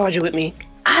charger with me.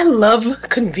 I love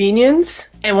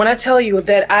convenience, and when I tell you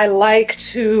that I like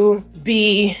to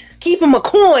be keeping my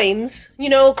coins, you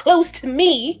know, close to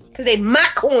me, because they my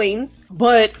coins,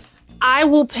 but I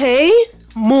will pay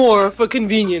more for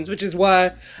convenience, which is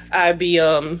why I be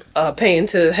paying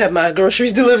to have my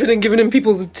groceries delivered and giving them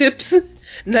people tips,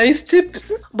 nice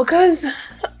tips, because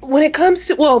when it comes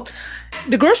to, well,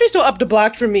 the grocery store up the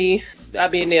block for me, I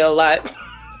be in there a lot,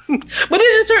 but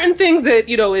there's just certain things that,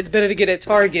 you know, it's better to get at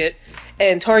Target.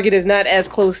 And Target is not as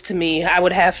close to me. I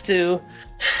would have to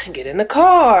get in the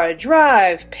car,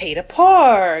 drive, pay to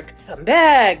park, come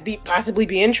back, possibly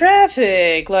be in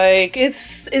traffic. Like,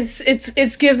 it's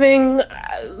giving,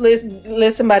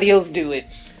 let somebody else do it.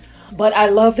 But I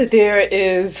love that there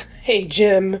is a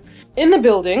gym in the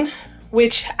building,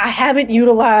 which I haven't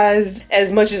utilized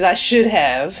as much as I should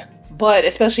have. But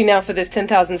especially now for this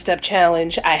 10,000 step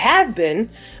challenge, I have been,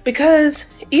 because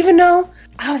even though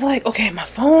I was like, okay, my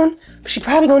phone, she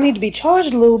probably gonna need to be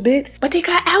charged a little bit, but they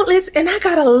got outlets and I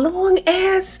got a long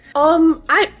ass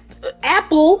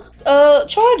Apple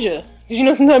charger. Cause you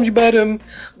know, sometimes you buy them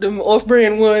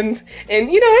off-brand ones,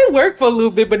 and you know, it worked for a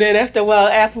little bit, but then after a while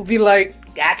Apple be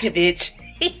like, gotcha, bitch.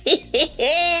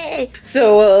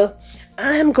 So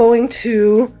I'm going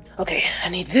to, okay, I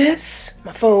need this,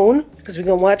 my phone, because we're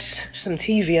gonna watch some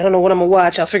TV. I don't know what I'm gonna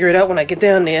watch. I'll figure it out when I get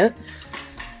down there.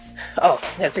 Oh,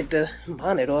 I gotta take the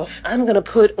bonnet off. I'm gonna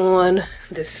put on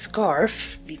this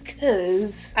scarf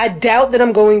because I doubt that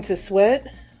I'm going to sweat,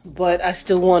 but I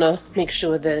still wanna make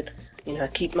sure that, you know, I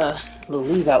keep my little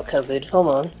leave out covered. Hold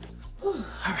on. All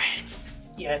right.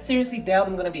 Yeah, I seriously doubt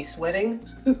I'm gonna be sweating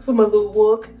for my little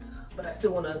walk, but I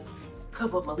still wanna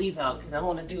cover up my leave out because I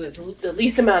wanna do the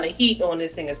least amount of heat on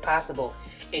this thing as possible.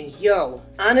 And yo,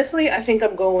 honestly, I think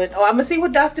I'm going, I'm gonna see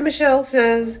what Dr. Michelle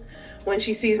says when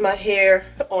she sees my hair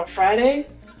on Friday.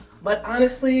 But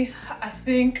honestly, I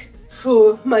think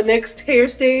for my next hair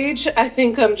stage, I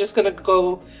think I'm just gonna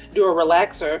go do a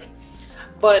relaxer.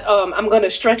 But I'm gonna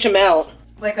stretch them out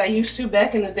like I used to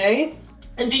back in the day.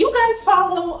 And do you guys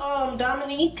follow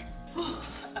Dominique?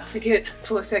 I forget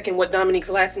for a second what Dominique's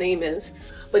last name is.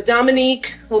 But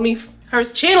Dominique, her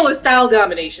channel is Style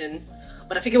Domination.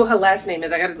 But I forget what her last name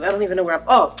is. I don't even know where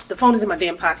the phone is in my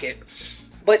damn pocket.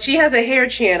 But she has a hair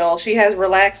channel. She has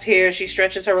relaxed hair. She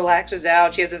stretches her relaxers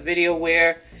out. She has a video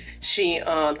where she,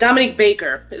 Dominique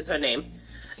Baker is her name.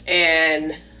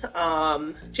 And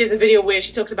she has a video where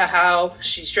she talks about how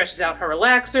she stretches out her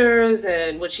relaxers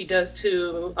and what she does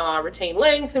to retain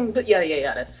length and yada, yada,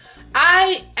 yada.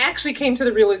 I actually came to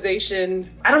the realization,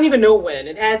 I don't even know when.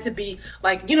 It had to be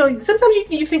like, you know, sometimes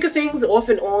you think of things off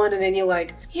and on and then you're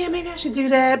like, yeah, maybe I should do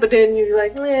that. But then you're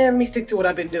like, let me stick to what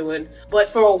I've been doing. But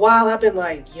for a while I've been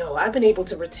like, yo, I've been able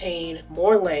to retain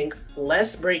more length,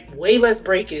 way less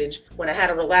breakage when I had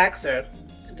a relaxer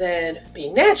than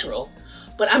being natural.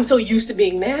 But I'm so used to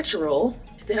being natural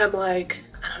that I'm like,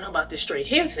 I don't know about this straight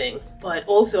hair thing. But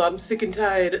also I'm sick and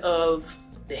tired of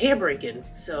the hair breaking.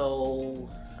 So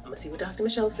I'm gonna see what Dr.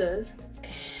 Michelle says.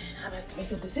 And I'm gonna have to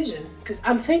make a decision. Because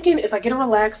I'm thinking if I get a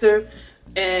relaxer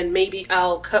and maybe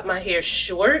I'll cut my hair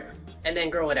short and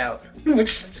then grow it out.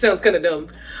 Which sounds kind of dumb.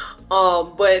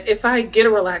 But if I get a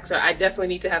relaxer, I definitely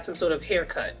need to have some sort of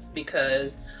haircut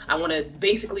because I want to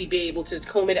basically be able to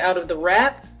comb it out of the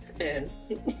wrap and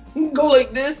go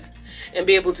like this and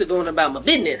be able to go on about my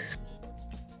business.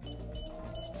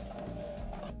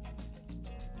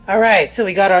 All right, so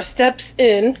we got our steps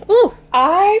in. Ooh,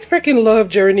 I freaking love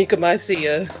Jeronika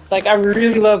Maisia. Like, I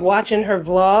really love watching her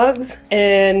vlogs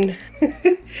and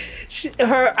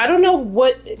I don't know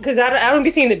what, because I don't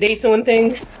be seeing the dates on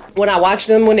things. When I watch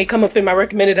them, when they come up in my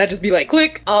recommended, I just be like,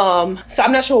 click. So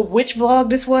I'm not sure which vlog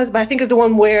this was, but I think it's the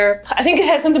one where, I think it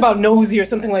had something about nosy or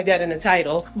something like that in the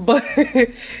title. But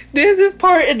there's this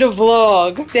part in the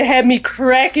vlog that had me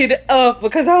cracking up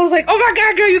because I was like, oh my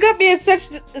God, girl, you got me in such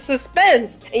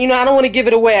suspense. And you know, I don't want to give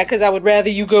it away because I would rather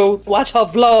you go watch her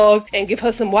vlog and give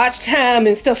her some watch time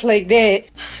and stuff like that.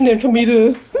 And then for me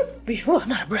to be, oh,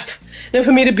 I'm out of breath. Then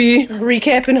for me to be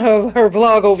recapping her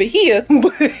vlog over here.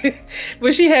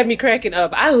 But she had me cracking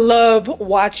up. I love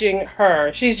watching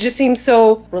her. She just seems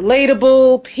so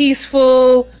relatable,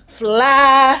 peaceful,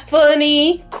 fly,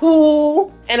 funny,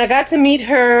 cool. And I got to meet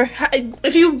her,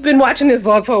 if you've been watching this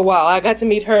vlog for a while, I got to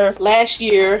meet her last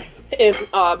year at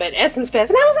Essence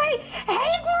Fest. And I was like,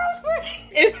 hey girlfriend,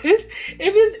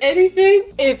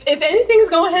 if anything's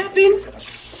gonna happen,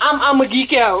 I'm a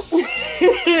geek out.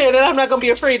 And I'm not gonna be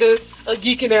afraid of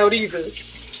geeking out either.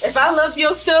 If I love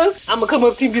your stuff, I'm gonna come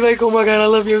up to you and be like, oh my God, I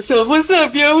love your stuff. What's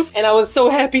up, yo? And I was so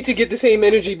happy to get the same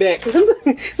energy back. Cause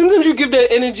sometimes you give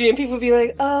that energy and people be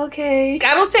like, oh, okay.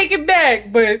 I don't take it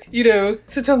back, but you know,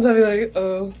 sometimes I'll be like,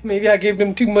 oh, maybe I gave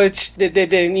them too much that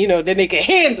you know, that they can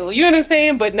handle. You know what I'm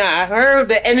saying? But nah,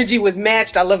 the energy was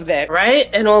matched. I love that, right?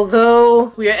 And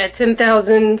although we are at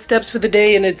 10,000 steps for the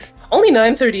day and it's only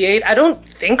 9:38, I don't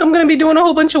think I'm gonna be doing a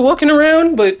whole bunch of walking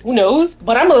around, but who knows?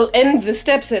 But I'm gonna end the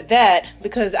steps at that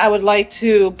because I would like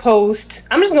to post,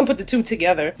 I'm just gonna put the two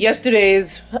together.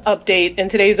 Yesterday's update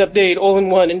and today's update all in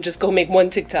one and just go make one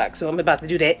TikTok. So I'm about to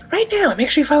do that right now. Make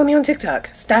sure you follow me on TikTok,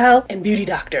 Style and Beauty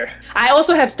Doctor. I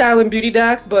also have Style and Beauty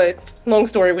Doc, but long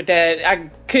story with that. I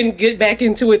couldn't get back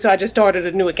into it, so I just started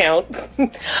a new account.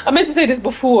 I meant to say this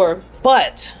before,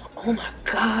 but oh my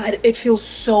God, it feels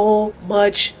so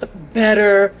much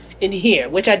better in here,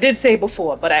 which I did say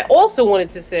before, but I also wanted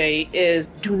to say is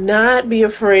do not be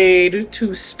afraid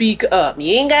to speak up.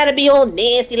 You ain't gotta be all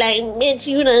nasty like, bitch,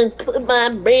 you done put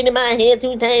my braid in my hair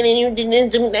too tight and you did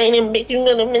this too tight and bitch, you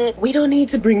gonna... We don't need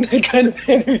to bring that kind of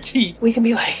energy. We can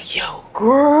be like, yo,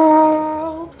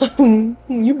 girl,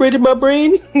 you braided my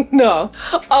brain? No.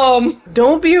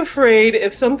 Don't be afraid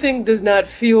if something does not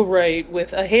feel right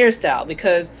with a hairstyle,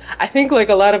 because I think like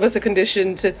a lot of us are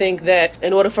conditioned to think that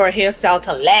in order for a hairstyle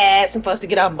to last and for us to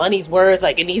get our money's worth,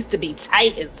 like it needs to be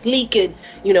tight and sleek and,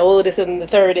 you know, all this and the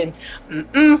third. And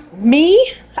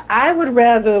me, I would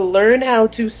rather learn how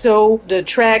to sew the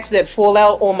tracks that fall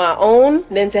out on my own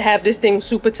than to have this thing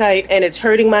super tight and it's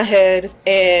hurting my head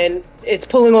and it's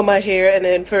pulling on my hair, and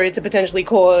then for it to potentially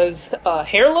cause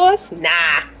hair loss?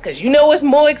 Nah, because you know what's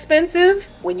more expensive?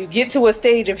 When you get to a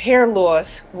stage of hair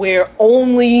loss where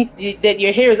that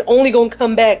your hair is only going to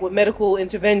come back with medical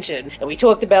intervention. And we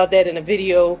talked about that in a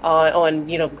video on,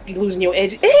 you know, losing your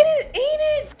edge.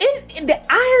 The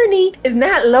irony is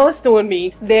not lost on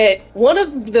me that one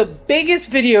of the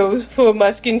biggest videos for my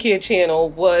skincare channel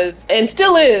was, and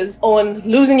still is, on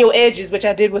losing your edges, which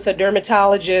I did with a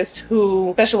dermatologist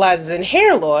who specializes in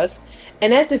hair loss.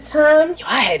 And at the time,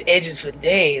 I had edges for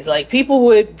days. Like, people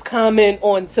would comment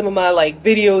on some of my like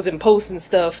videos and posts and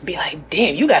stuff, be like,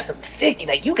 damn, you got some thick,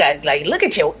 like you got, like, look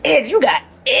at your edge, you got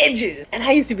edges. And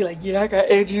I used to be like, yeah, I got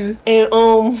edges. And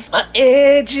my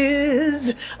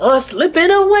edges are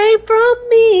slipping away from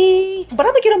me. But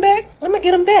I'm gonna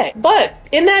get them back. But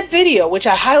in that video, which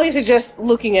I highly suggest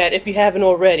looking at if you haven't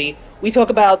already, we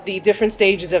talk about the different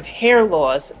stages of hair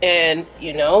loss, and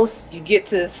you know, you get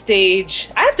to stage,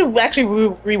 I have to actually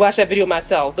rewatch that video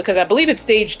myself because I believe it's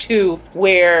stage 2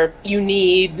 where you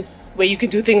need where you can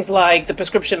do things like the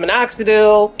prescription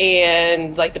minoxidil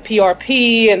and like the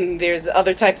PRP, and there's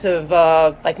other types of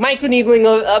like microneedling,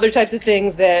 other types of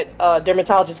things that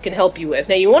dermatologists can help you with.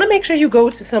 Now, you want to make sure you go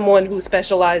to someone who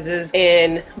specializes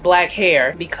in black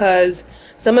hair, because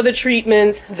some of the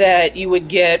treatments that you would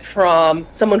get from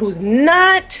someone who's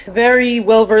not very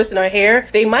well versed in our hair,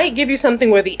 they might give you something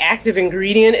where the active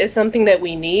ingredient is something that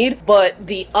we need, but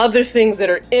the other things that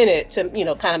are in it to, you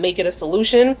know, kind of make it a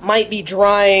solution might be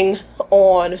drying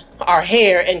on our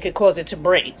hair and could cause it to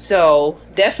break. So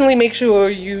definitely make sure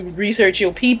you research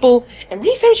your people, and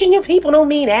researching your people don't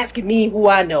mean asking me who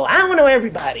I know. I don't know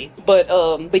everybody, but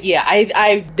yeah,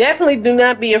 I definitely do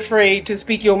not be afraid to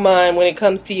speak your mind when it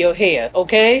comes to your hair,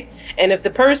 okay? And if the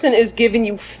person is giving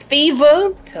you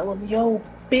fever, tell them, yo,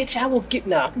 bitch, I will get,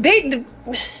 nah.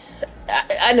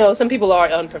 I know some people are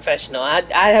unprofessional.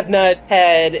 I have not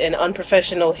had an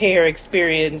unprofessional hair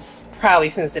experience probably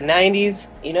since the 90s,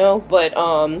 you know, but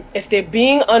if they're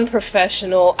being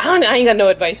unprofessional, I ain't got no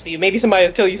advice for you. Maybe somebody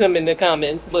will tell you something in the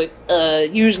comments, but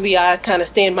usually I kind of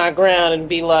stand my ground and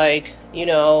be like, you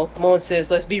know, come on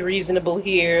sis, let's be reasonable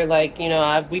here. Like, you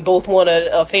know, we both want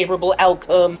a favorable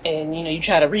outcome, and you know, you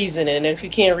try to reason it, and if you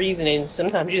can't reason it,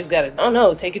 sometimes you just gotta, I don't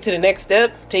know, take it to the next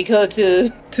step. Take her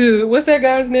to what's that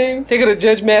guy's name? Take her to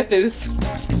Judge Mathis.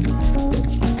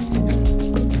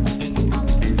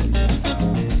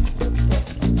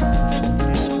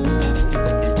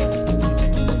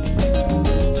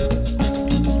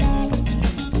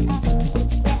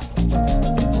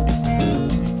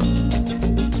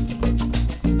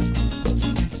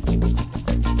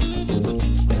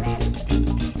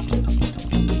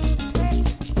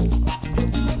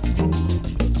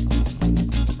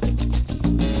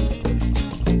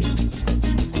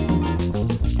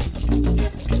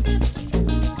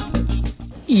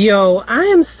 Yo, I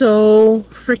am so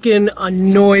freaking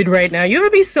annoyed right now. You ever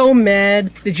be so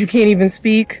mad that you can't even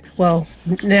speak? Well,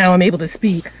 now I'm able to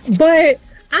speak. But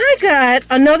I got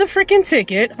another freaking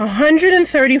ticket,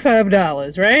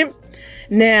 $135, right?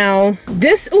 Now,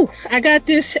 I got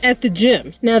this at the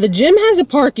gym. Now, the gym has a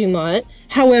parking lot.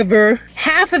 However,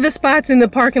 half of the spots in the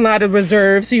parking lot are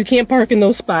reserved, so you can't park in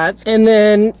those spots. And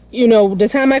then, you know, the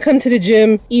time I come to the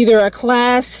gym, either a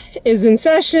class is in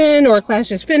session or a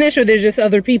class is finished, or there's just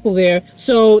other people there.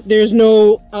 So there's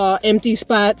no empty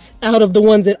spots out of the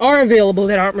ones that are available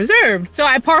that aren't reserved. So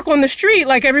I park on the street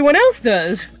like everyone else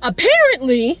does.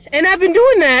 Apparently, and I've been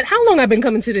doing that, how long I've been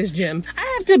coming to this gym?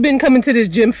 I have to have been coming to this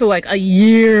gym for like a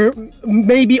year,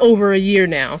 maybe over a year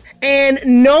now. And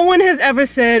no one has ever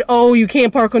said, oh, you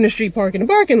can't park on the street, park in the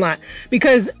parking lot.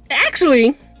 Because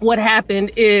actually what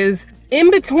happened is,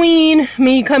 in between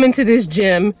me coming to this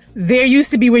gym, there used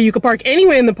to be where you could park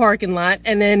anywhere in the parking lot,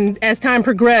 and then as time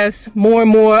progressed, more and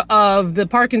more of the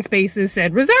parking spaces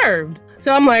said reserved.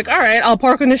 So I'm like, all right, I'll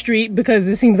park on the street because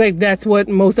it seems like that's what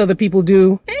most other people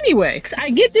do anyway. So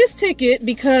I get this ticket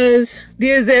because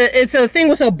it's a thing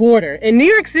with a border. In New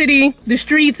York City, the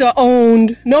streets are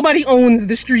owned. Nobody owns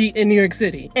the street in New York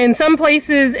City. And some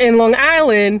places in Long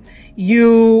Island,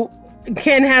 you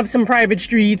can have some private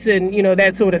streets and, you know,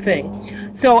 that sort of thing.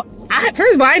 So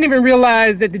first of all, I didn't even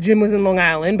realize that the gym was in Long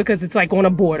Island because it's like on a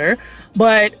border.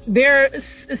 But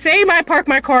say I park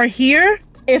my car here,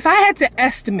 if I had to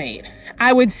estimate,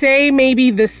 I would say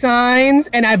maybe the signs,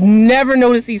 and I've never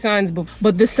noticed these signs before,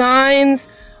 but the signs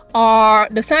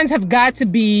have got to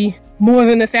be more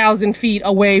than 1,000 feet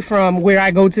away from where I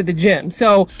go to the gym.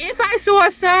 So if I saw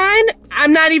a sign,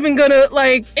 I'm not even gonna,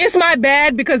 like, it's my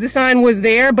bad because the sign was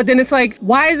there, but then it's like,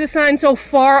 why is the sign so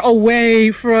far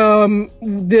away from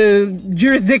the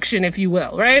jurisdiction, if you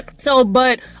will, right? So,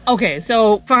 but, okay,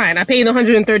 so fine, I paid the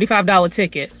 $135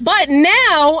 ticket. But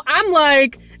now I'm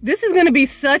like, this is gonna be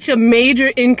such a major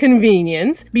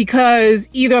inconvenience because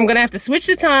either I'm gonna have to switch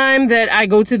the time that I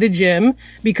go to the gym,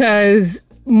 because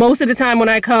most of the time when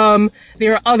I come,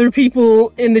 there are other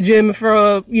people in the gym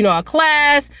for, you know, a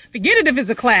class. Forget it if it's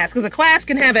a class, because a class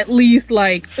can have at least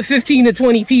like 15 to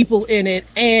 20 people in it,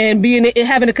 and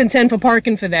having to contend for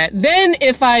parking for that. Then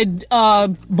if I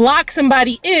block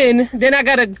somebody in, then I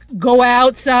gotta go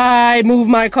outside, move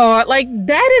my car. Like,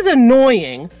 that is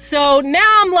annoying. So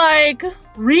now I'm like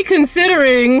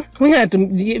reconsidering.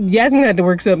 Yasmin had to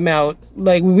work something out.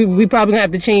 Like, we probably gonna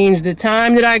have to change the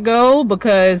time that I go,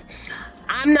 because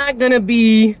I'm not gonna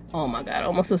be, oh my God, I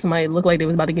almost saw somebody look like they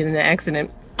was about to get in an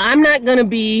accident. I'm not gonna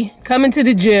be coming to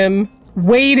the gym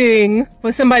waiting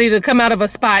for somebody to come out of a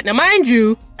spot. Now, mind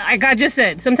you, like I just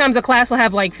said, sometimes a class will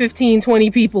have like 15,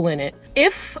 20 people in it.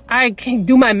 If I can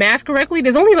do my math correctly,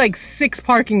 there's only like 6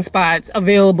 parking spots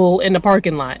available in the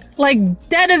parking lot. Like,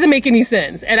 that doesn't make any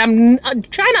sense. And I'm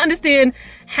trying to understand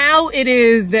how it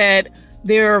is that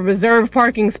there are reserved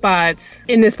parking spots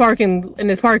in this parking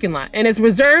lot, and it's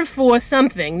reserved for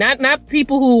something, not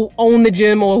people who own the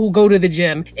gym or who go to the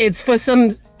gym. It's for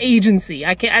some agency.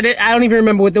 I don't even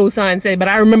remember what those signs say, but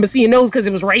I remember seeing those because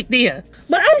it was right there.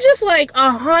 But I'm just like,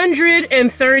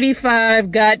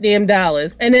 $135 goddamn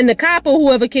dollars. And then the cop or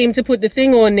whoever came to put the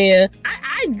thing on there,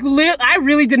 I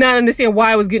really did not understand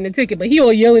why I was getting a ticket, but he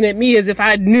all yelling at me as if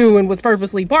I knew and was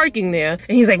purposely parking there.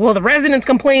 And he's like, well, the residents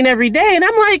complain every day. And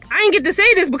I'm like, I ain't get to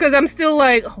say this because I'm still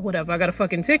like, oh, whatever, I got a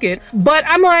fucking ticket. But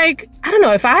I'm like, I don't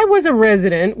know, if I was a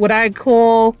resident, would I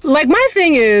call? Like, my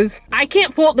thing is, I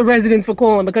can't fault the residents for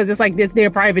calling because it's like, it's their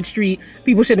private street.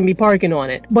 People shouldn't be parking on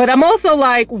it. But I'm also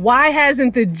like, why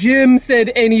hasn't the gym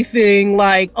said anything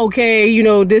like, okay, you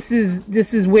know, this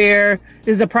is where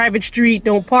this is a private street,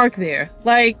 don't park there.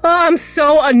 Like, oh, I'm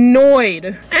so annoyed.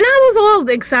 And I was all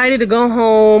excited to go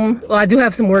home. Well, I do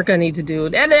have some work I need to do.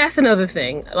 That's another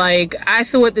thing. Like, I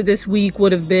thought that this week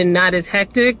would have been not as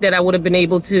hectic, that I would have been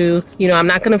able to, you know, I'm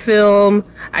not gonna film.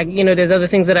 There's other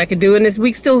things that I could do, and this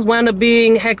week still wound up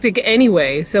being hectic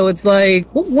anyway. So it's like,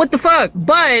 what the fuck?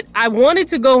 But I wanted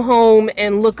to go home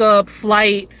and look up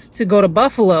flights to go to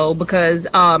Buffalo because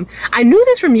I knew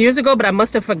this from years ago, but I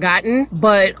must have forgotten.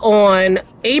 But on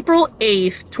April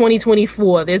 8th,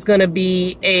 2024, there's gonna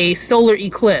be a solar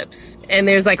eclipse, and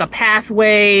there's like a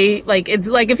pathway, like it's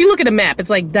like, if you look at a map, it's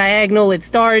like diagonal. It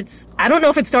starts, I don't know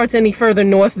if it starts any further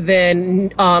north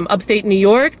than upstate New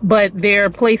York, but there are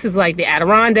places like the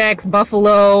Adirondacks,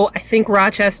 Buffalo, I think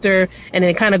Rochester, and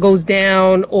then it kind of goes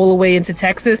down all the way into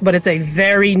Texas, but it's a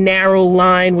very narrow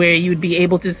line where you'd be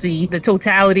able to see the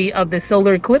totality of the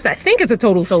solar eclipse. I think it's a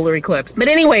total solar eclipse. But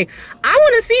anyway, I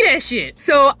want to see that shit.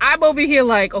 So I'm over here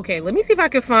like, okay, let me see if I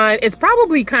can find, it's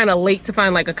probably kind of late to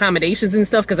find like accommodations and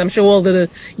stuff because I'm sure all the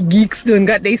geeks done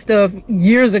got their stuff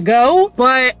years ago,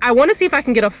 but I want to see if I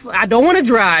can get I don't want to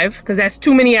drive because that's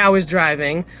too many hours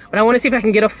driving, but I want to see if I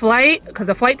can get a flight, because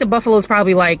a flight to Buffalo is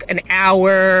probably like an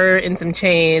hour and some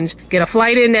change. Get a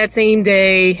flight in that same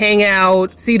day, hang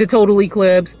out, see the total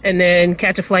eclipse, and then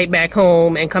catch a flight back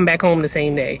home and come back home the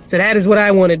same day. So that is what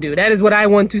I want to do. That is what I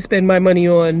want to spend my money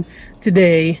on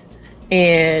today,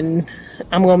 and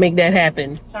I'm gonna make that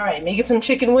happen. All right, making some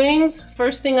chicken wings.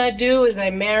 First thing I do is I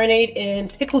marinate in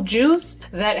pickle juice.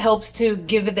 That helps to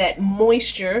give it that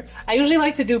moisture. I usually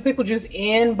like to do pickle juice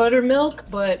and buttermilk,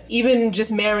 but even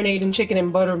just marinating chicken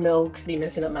in buttermilk be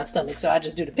messing up my stomach. So I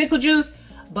just do the pickle juice,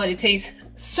 but it tastes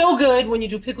so good when you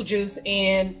do pickle juice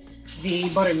and the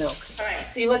buttermilk. All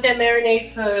right, so you let that marinate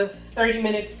for 30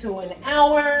 minutes to an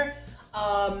hour.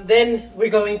 Then we're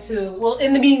going to, well,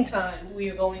 in the meantime, we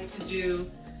are going to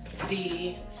do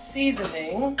the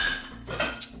seasoning.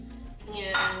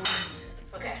 And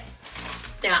okay,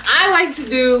 now I like to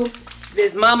do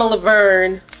this Mama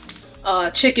Laverne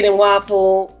chicken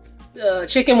waffle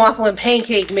and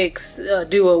pancake mix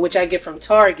duo, which I get from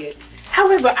Target.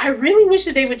 However, I really wish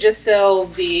that they would just sell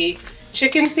the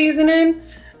chicken seasoning,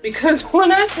 because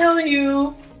when I tell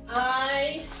you,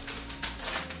 I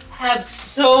have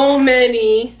so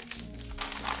many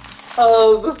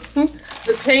of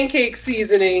the pancake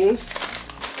seasonings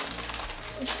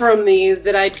from these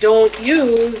that I don't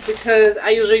use, because I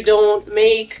usually don't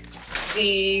make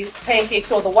the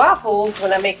pancakes or the waffles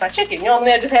when I make my chicken.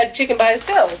 Normally I just had chicken by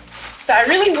itself. So I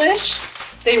really wish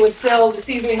they would sell the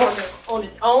seasoning on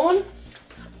its own.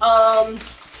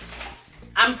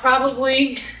 I'm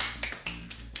probably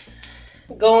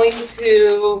going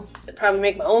to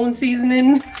make my own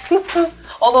seasoning.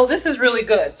 Although this is really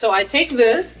good. So I take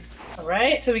this. All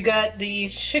right, so we got the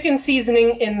chicken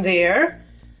seasoning in there,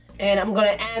 and I'm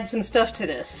gonna add some stuff to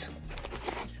this.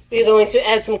 We're going to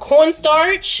add some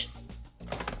cornstarch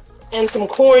and some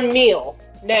cornmeal.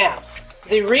 Now,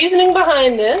 the reasoning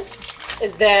behind this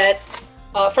is that,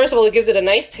 first of all, it gives it a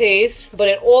nice taste, but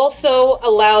it also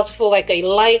allows for like a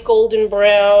light golden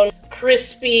brown,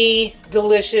 crispy,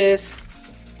 delicious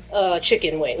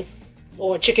chicken wing,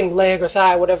 or chicken leg or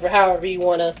thigh, however you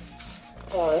wanna,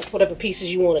 whatever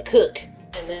pieces you want to cook.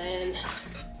 And then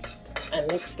I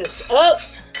mix this up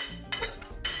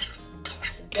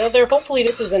together. Hopefully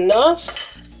this is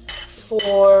enough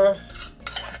for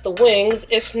the wings.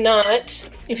 If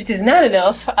it is not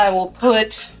enough, I will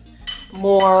put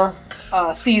more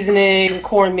seasoning,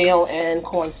 cornmeal, and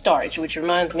cornstarch, which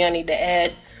reminds me I need to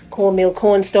add cornmeal,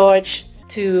 cornstarch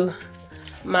to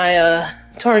my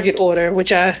Target order,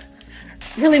 which I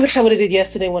Really wish I would have did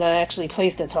yesterday when I actually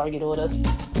placed that Target order.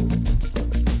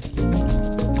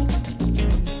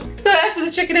 So after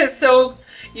the chicken is soaked,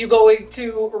 you're going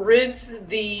to rinse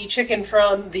the chicken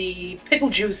from the pickle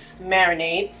juice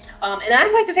marinade. And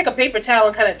I like to take a paper towel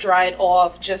and kind of dry it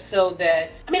off just so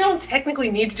that, I mean, I don't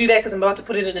technically need to do that because I'm about to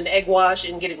put it in an egg wash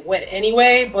and get it wet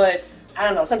anyway, but I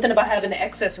don't know, something about having the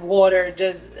excess water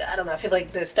just, I don't know, I feel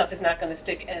like the stuff is not going to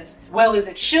stick as well as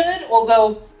it should,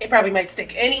 although it probably might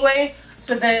stick anyway.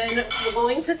 So then we're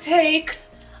going to take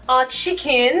our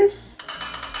chicken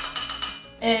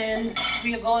and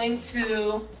we are going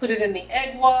to put it in the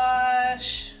egg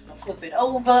wash, flip it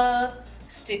over,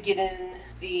 stick it in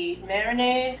the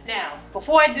marinade. Now,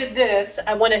 before I did this,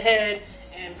 I went ahead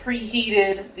and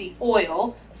preheated the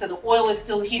oil. So the oil is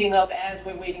still heating up as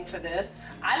we're waiting for this.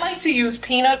 I like to use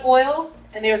peanut oil,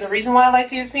 and there's a reason why I like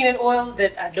to use peanut oil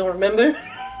that I don't remember.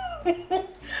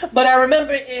 But I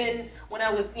remember when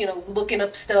I was, you know, looking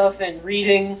up stuff and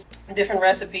reading different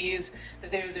recipes, that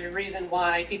there's a reason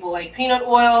why people like peanut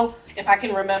oil. If I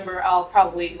can remember, I'll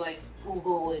probably like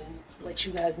Google and let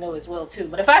you guys know as well too.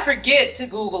 But if I forget to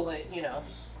Google it, you know,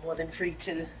 more than free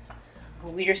to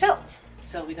Google yourselves.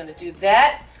 So we're gonna do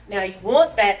that. Now you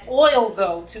want that oil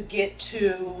though to get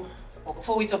to, well,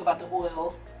 before we talk about the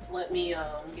oil, let me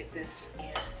get this in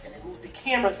and then move the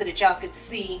camera so that y'all could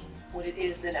see what it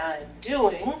is that I'm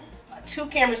doing. A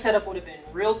 2-camera setup would have been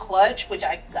real clutch, which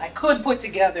I could put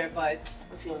together, but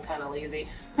I'm feeling kind of lazy.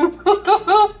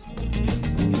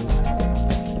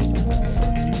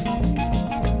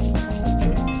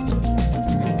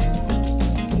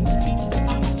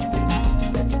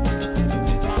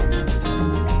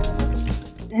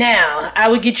 Now, I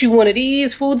would get you one of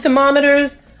these food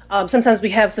thermometers. Sometimes we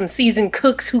have some seasoned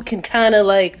cooks who can kind of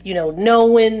like, you know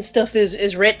when stuff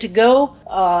is ready to go.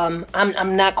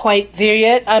 I'm not quite there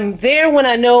yet. I'm there when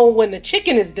I know when the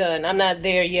chicken is done. I'm not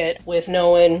there yet with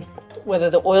knowing whether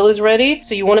the oil is ready.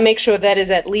 So you want to make sure that is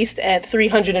at least at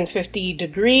 350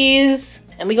 degrees.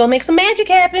 And we're gonna make some magic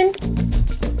happen.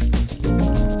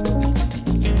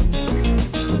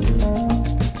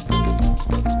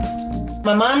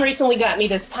 My mom recently got me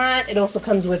this pot. It also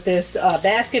comes with this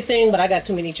basket thing, but I got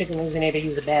too many chicken wings in there to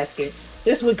use a basket.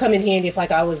 This would come in handy if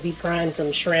like I was deep frying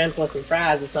some shrimp or some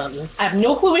fries or something. I have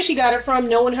no clue where she got it from.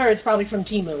 Knowing her, it's probably from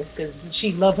Temu because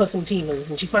she loved her some Temu.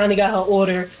 And she finally got her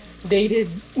order dated,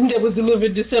 that was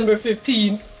delivered December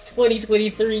 15th,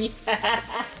 2023.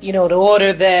 You know, the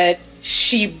order that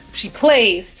she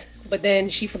placed, but then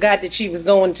she forgot that she was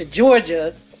going to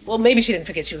Georgia. Well, maybe she didn't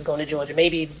forget she was going to Georgia.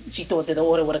 Maybe she thought that the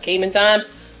order would have came in time.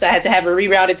 So I had to have her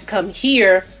rerouted to come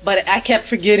here. But I kept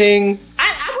forgetting.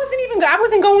 I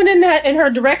wasn't going in her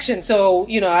direction. So,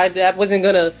 you know, I wasn't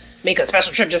going to make a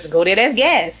special trip just to go there. That's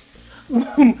gas.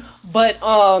 But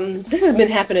this has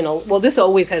been happening. Well, this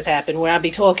always has happened where I'll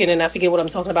be talking and I forget what I'm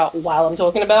talking about while I'm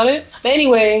talking about it. But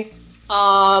anyway,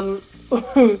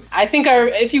 I think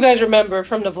if you guys remember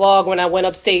from the vlog when I went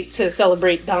upstate to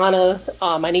celebrate Donna,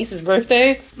 my niece's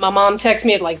birthday, my mom texted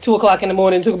me at like 2 o'clock in the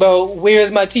morning, talk about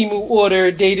where's my Temu order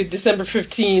dated December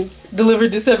 15th,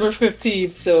 delivered December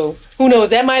 15th. So who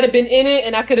knows, that might have been in it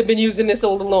and I could have been using this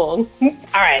all along. All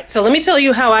right, so let me tell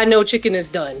you how I know chicken is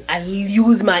done. I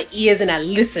use my ears and I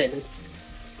listen.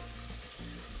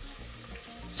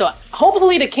 So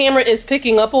hopefully the camera is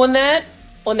picking up on that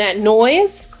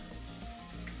noise,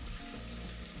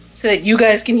 so that you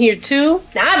guys can hear too.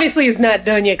 Now obviously it's not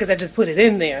done yet because I just put it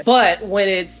in there, but when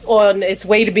it's on its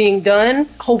way to being done,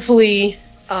 hopefully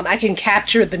I can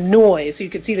capture the noise so you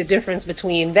can see the difference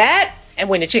between that and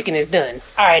when the chicken is done.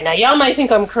 All right, now y'all might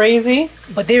think I'm crazy,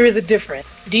 but there is a difference.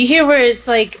 Do you hear where it's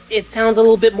like, it sounds a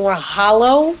little bit more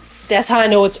hollow? That's how I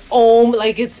know it's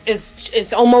like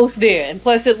it's almost there. And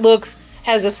plus it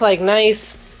has this like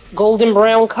nice golden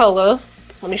brown color.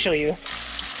 Let me show you.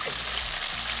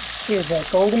 Here's that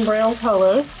golden brown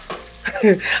color.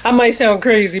 I might sound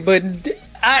crazy, but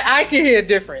I can hear a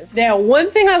difference. Now, one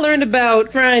thing I learned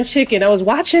about frying chicken, I was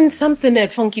watching something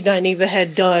that Funky Dineva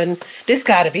had done. This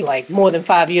got to be like more than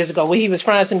 5 years ago, where he was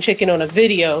frying some chicken on a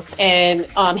video, and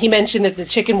he mentioned that the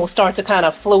chicken will start to kind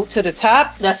of float to the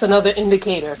top. That's another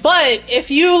indicator. But if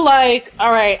you like,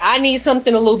 all right, I need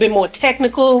something a little bit more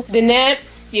technical than that,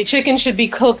 your chicken should be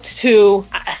cooked to,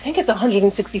 I think it's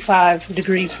 165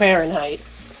 degrees Fahrenheit.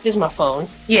 Here's my phone.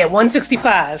 Yeah,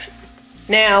 165.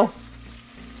 Now,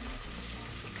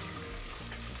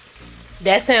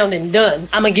 that's sounding done.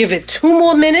 I'm gonna give it 2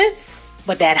 more minutes,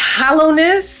 but that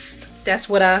hollowness, that's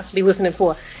what I'll be listening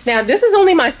for. Now, this is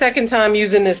only my second time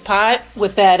using this pot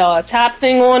with that top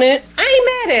thing on it. I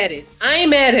ain't mad at it. I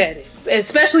ain't mad at it.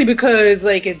 Especially because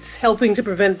like it's helping to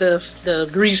prevent the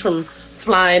grease from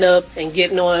flying up and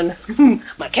getting on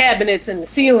my cabinets and the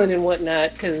ceiling and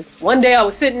whatnot. Because one day I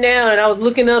was sitting down and I was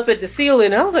looking up at the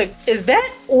ceiling and I was like, is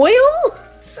that oil?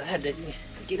 So I had to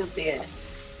get up there and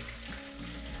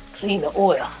clean the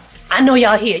oil. I know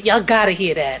y'all hear, y'all gotta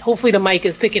hear that. Hopefully the mic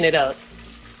is picking it up.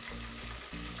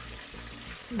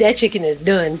 That chicken is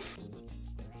done.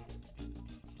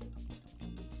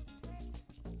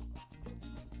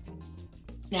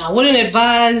 Now, I would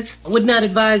not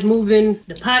advise moving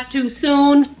the pot too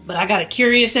soon, but I got a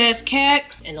curious ass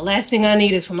cat, and the last thing I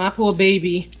need is for my poor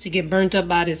baby to get burnt up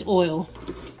by this oil.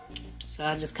 So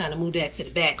I just kind of moved that to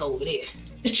the back over there.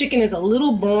 This chicken is a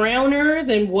little browner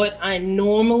than what I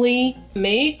normally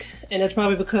make, and that's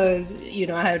probably because, you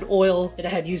know, I had oil that I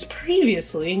had used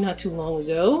previously, not too long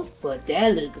ago, but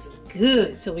that looks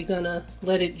good. So we're gonna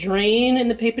let it drain in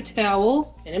the paper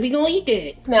towel, and then we're gonna eat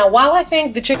that. Now, while I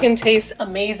think the chicken tastes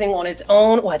amazing on its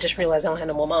own, well, I just realized I don't have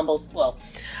no more Mambo's. Well,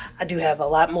 I do have a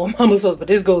lot more Mambo sauce, but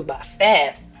this goes by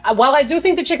fast. While I do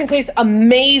think the chicken tastes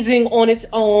amazing on its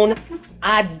own,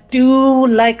 I do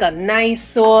like a nice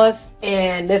sauce,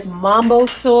 and this Mambo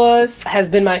sauce has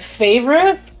been my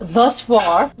favorite thus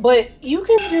far. But you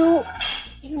can do,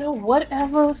 you know,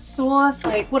 whatever sauce.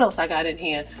 Like, what else I got in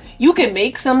here? You can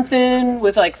make something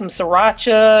with like some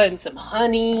sriracha and some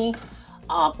honey.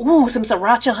 Ooh, some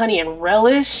sriracha, honey, and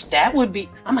relish. That would be,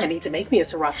 I might need to make me a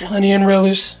sriracha, honey, and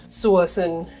relish sauce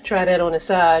and try that on the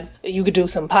side. You could do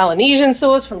some Polynesian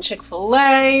sauce from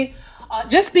Chick-fil-A.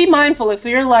 Just be mindful if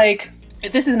you're like,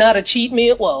 if this is not a cheat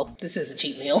meal, well, this is a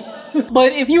cheat meal.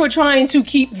 But if you are trying to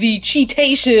keep the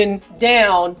cheatation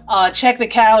down, check the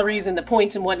calories and the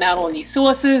points and whatnot on these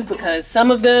sauces, because some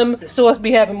of them, the sauce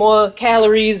be having more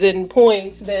calories and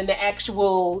points than the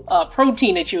actual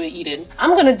protein that you're eating.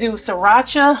 I'm gonna do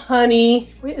sriracha, honey.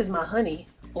 Where is my honey?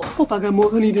 Oh, I hope I got more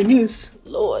honey than this.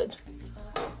 Lord.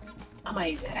 I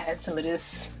might add some of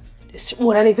this.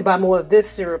 Well, I need to buy more of this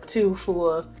syrup too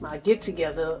for my get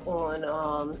together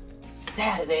on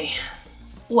Saturday.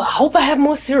 Well, I hope I have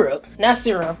more syrup. Not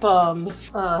syrup, honey.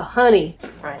 All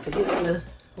right, so get the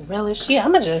relish. Yeah,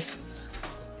 I'm gonna just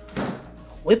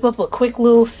whip up a quick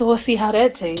little sauce, see how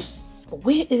that tastes. But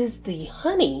where is the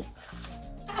honey?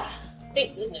 Ah,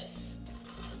 thank goodness.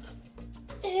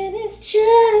 And it's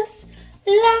just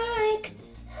like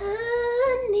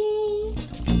honey.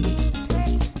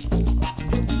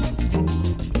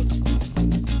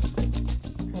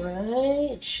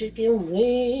 Right, chicken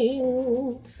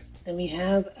wings. Then we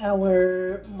have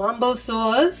our Mambo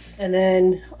sauce, and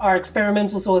then our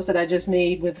experimental sauce that I just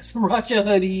made with sriracha,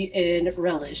 honey, and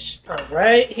relish. All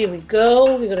right, here we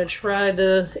go. We're gonna try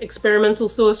the experimental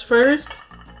sauce first.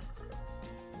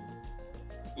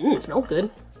 It smells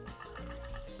good.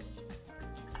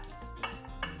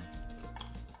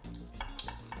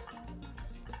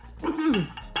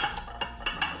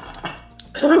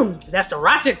 That's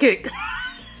sriracha kick.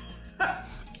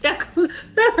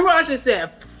 That sriracha said,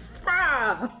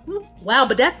 wow,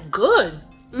 but that's good.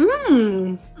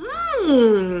 Oh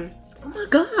my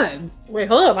God. Wait,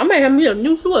 hold up. I might have me a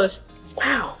new sauce.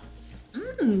 Wow.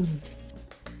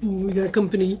 We got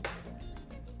company.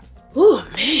 Oh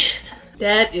man,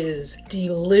 that is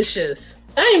delicious.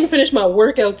 I didn't even finish my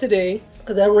workout today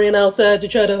because I ran outside to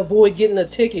try to avoid getting a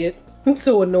ticket. I'm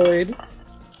so annoyed.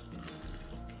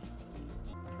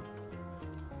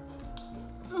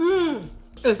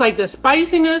 It's like the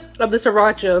spiciness of the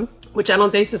sriracha, which I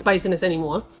don't taste the spiciness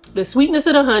anymore. The sweetness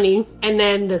of the honey, and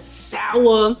then the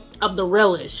sour of the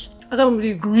relish. I got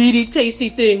these greedy, tasty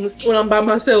things when I'm by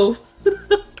myself. All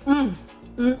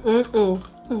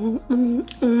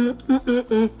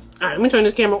right, let me turn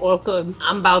this camera off because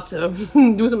I'm about to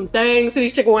do some things to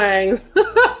these chicken wings.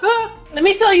 Let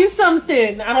me tell you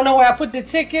something. I don't know where I put the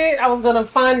ticket. I was gonna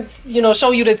find, you know,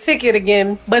 show you the ticket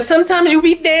again. But sometimes you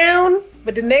be down,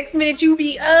 but the next minute you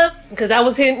be up. Because I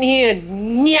was in here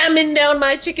yamming down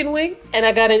my chicken wings. And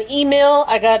I got an email.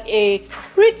 I got a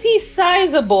pretty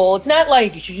sizable, it's not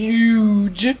like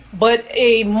huge, but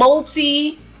a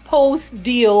multi-post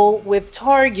deal with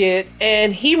Target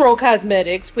and Hero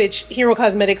Cosmetics, which Hero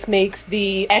Cosmetics makes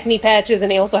the acne patches,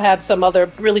 and they also have some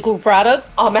other really cool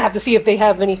products. I have to see if they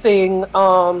have anything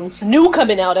new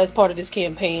coming out as part of this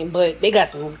campaign, but they got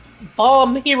some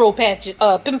bomb hero patches,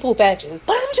 pimple patches.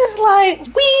 But I'm just like,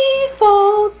 we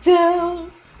fall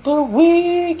down, but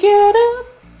we get up.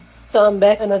 So I'm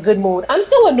back in a good mood. I'm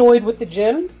still annoyed with the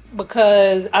gym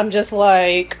because I'm just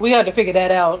like, we got to figure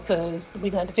that out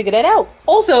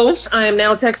Also, I am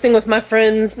now texting with my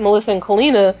friends Melissa and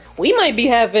Kalina. We might be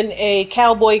having a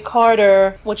Cowboy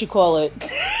Carter, what you call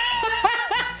it?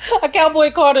 a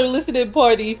Cowboy Carter listening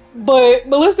party. But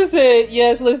Melissa said,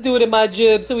 yes, let's do it in my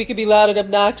gym so we can be loud and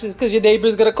obnoxious because your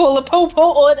neighbor's gonna call a popo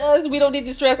on us. We don't need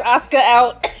to stress Oscar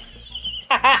out.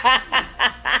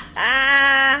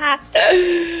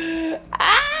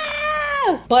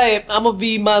 But I'm gonna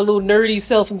be my little nerdy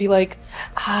self and be like,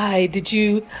 hi, did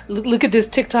you look at this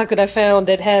TikTok that I found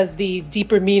that has the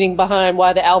deeper meaning behind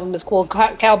why the album is called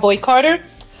Cowboy Carter?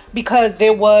 Because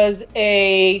there was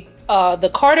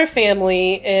the Carter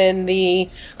family in the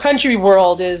country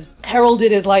world is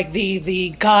heralded as like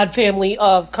the god family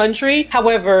of country.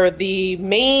 However, the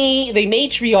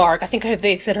matriarch, I think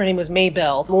they said her name was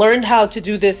Maybelle, learned how to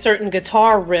do this certain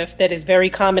guitar riff that is very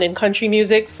common in country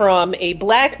music from a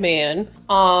black man.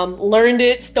 Learned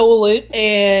it, stole it,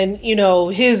 and you know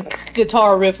his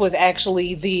guitar riff was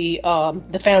actually the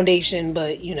foundation.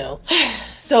 But you know,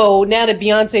 so now that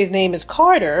Beyonce's name is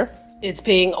Carter, it's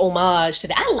paying homage to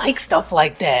that. I like stuff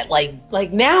like that.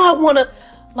 Like now I wanna,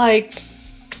 like,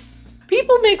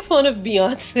 people make fun of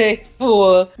Beyonce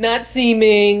for not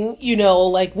seeming, you know,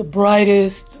 like the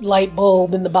brightest light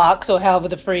bulb in the box or however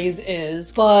the phrase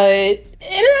is. But,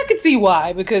 and I could see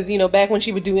why, because, you know, back when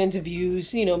she would do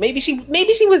interviews, you know, maybe she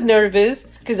was nervous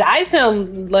because I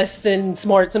sound less than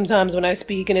smart sometimes when I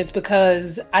speak, and it's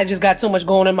because I just got so much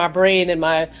going in my brain and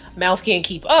my mouth can't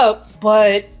keep up.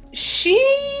 But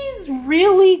she's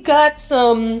really got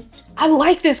some, I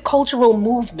like this cultural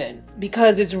movement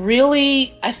because it's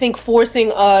really, I think,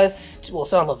 forcing us, well,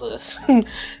 some of us,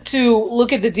 to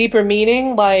look at the deeper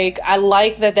meaning. Like, I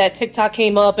like that TikTok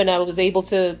came up and I was able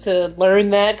to learn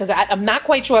that because I'm not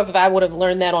quite sure if I would have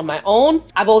learned that on my own.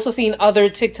 I've also seen other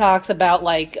TikToks about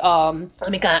like,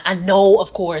 I know,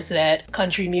 of course, that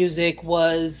country music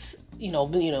was, you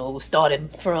know,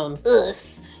 started from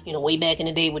us, you know, way back in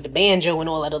the day with the banjo and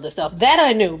all that other stuff. That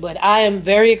I knew, but I am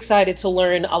very excited to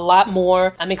learn a lot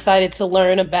more. I'm excited to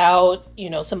learn about, you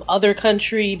know, some other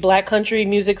black country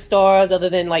music stars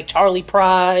other than like Charlie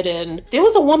Pride. And there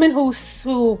was a woman who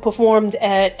performed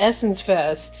at Essence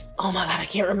Fest. Oh my God, I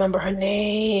can't remember her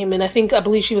name. And I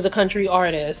believe she was a country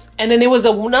artist. And then there was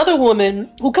another woman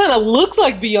who kind of looks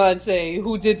like Beyonce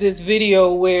who did this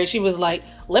video where she was like,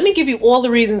 let me give you all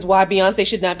the reasons why Beyonce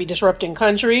should not be disrupting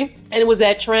country. And it was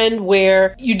that trend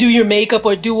where you do your makeup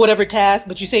or do whatever task,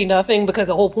 but you say nothing because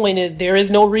the whole point is there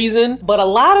is no reason. But a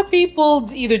lot of people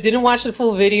either didn't watch the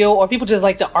full video or people just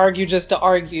like to argue just to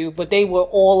argue, but they were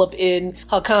all up in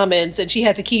her comments and she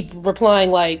had to keep replying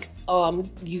like,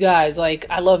 you guys, like,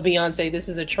 I love Beyonce, this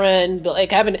is a trend, but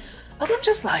like, I'm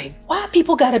just like, why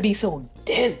people gotta be so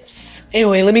dense?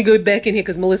 Anyway, let me go back in here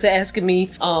because Melissa asking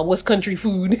me what's country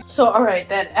food. So, all right,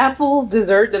 that apple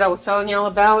dessert that I was telling y'all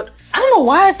about, I don't know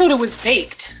why I thought it was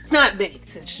baked. Not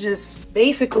baked. It's just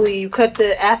basically you cut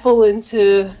the apple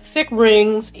into thick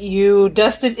rings, you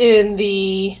dust it in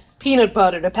the peanut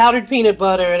butter, the powdered peanut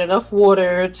butter, and enough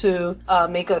water to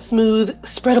make a smooth,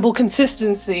 spreadable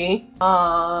consistency.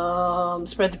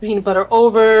 Spread the peanut butter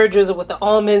over, drizzle with the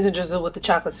almonds, and drizzle with the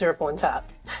chocolate syrup on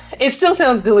top. It still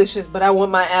sounds delicious, but I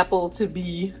want my apple to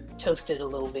be toasted a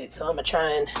little bit, so I'm gonna try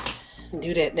and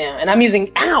do that now. And I'm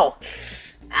using, ow!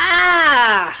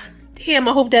 Ah! Damn,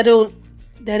 I hope that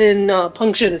didn't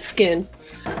puncture the skin.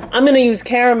 I'm gonna use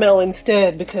caramel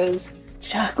instead because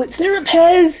chocolate syrup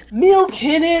has milk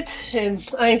in it, and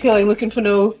I ain't feel like looking for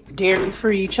no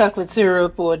dairy-free chocolate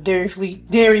syrup or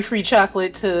dairy-free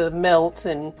chocolate to melt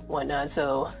and whatnot.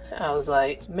 So I was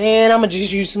like, man, I'm gonna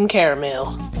just use some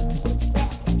caramel.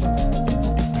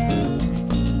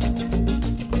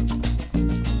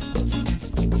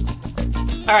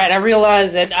 All right, I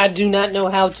realized that I do not know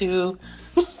how to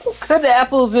cut the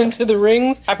apples into the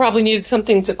rings. I probably needed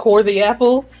something to core the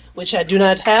apple, which I do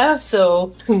not have,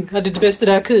 so I did the best that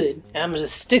I could. I'm gonna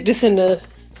just stick this in the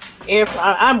air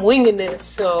fryer. I'm winging this,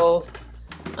 so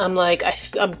I'm like, I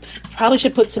probably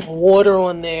should put some water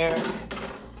on there,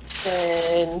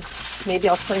 and maybe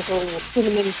I'll sprinkle with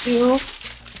cinnamon too.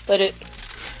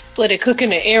 Let it cook in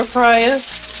the air fryer.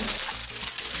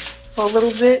 So a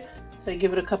little bit, so you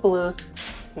give it a couple of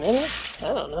minutes. I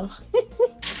don't know.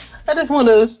 I just want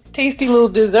a tasty little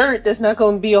dessert that's not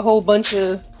going to be a whole bunch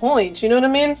of points, you know what I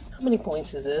mean? How many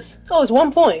points is this? Oh, it's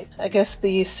 1 point. I guess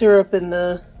the syrup and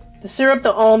the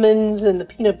almonds, and the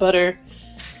peanut butter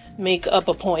make up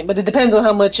a point. But it depends on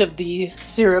how much of the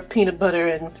syrup, peanut butter,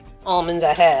 and almonds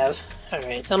I have.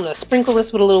 Alright, so I'm going to sprinkle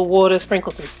this with a little water,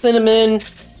 sprinkle some cinnamon.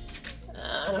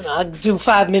 I don't know, I'll do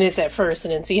 5 minutes at first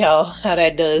and then see how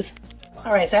that does.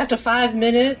 Alright, so after 5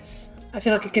 minutes, I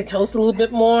feel like it can toast a little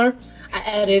bit more. I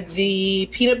added the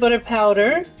peanut butter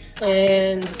powder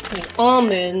and the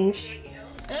almonds.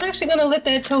 I'm actually gonna let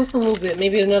that toast a little bit,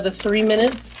 maybe another 3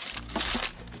 minutes.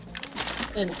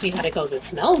 and see how that goes. It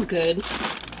smells good.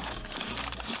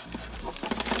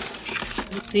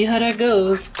 Let's see how that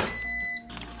goes.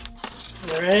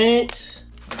 Alright.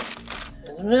 I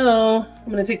don't know. I'm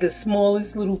gonna take the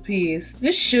smallest little piece.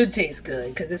 This should taste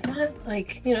good because it's not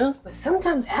like, you know, but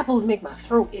sometimes apples make my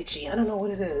throat itchy. I don't know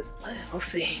what it is, but we'll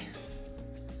see.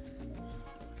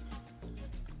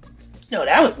 No,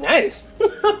 that was nice.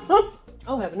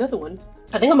 I'll have another one.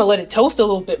 I think I'm gonna let it toast a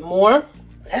little bit more.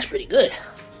 That's pretty good.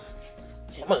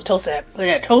 Yeah, I'm gonna toast that. Let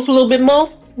that toast a little bit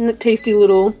more. And a tasty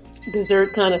little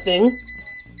dessert kind of thing.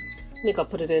 I think I'll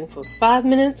put it in for 5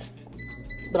 minutes,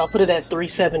 but I'll put it at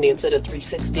 370 instead of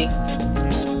 360.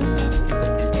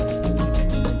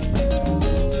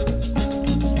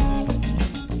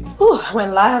 Whew, I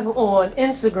went live on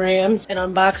Instagram and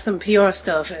unboxed some PR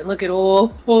stuff, and look at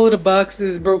all of the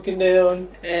boxes broken down,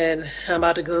 and I'm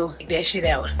about to go take that shit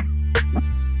out.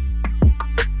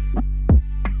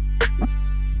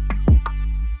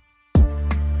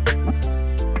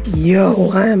 Yo,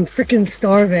 I am freaking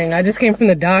starving. I just came from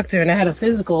the doctor and I had a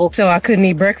physical, so I couldn't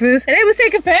eat breakfast. And it was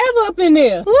taking forever up in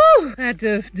there. Woo! I had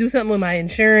to do something with my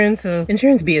insurance, so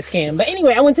insurance be a scam. But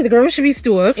anyway, I went to the grocery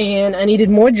store and I needed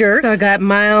more jerk. So I got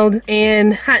mild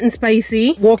and hot and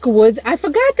spicy Walker Woods. I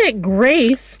forgot that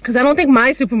Grace, because I don't think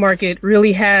my supermarket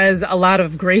really has a lot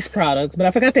of Grace products, but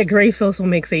I forgot that Grace also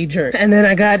makes a jerk. And then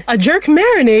I got a jerk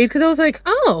marinade because I was like,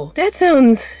 oh, that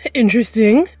sounds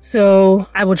interesting. So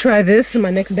I will try this in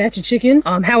my next batch of chicken.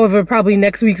 However, probably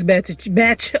next week's batch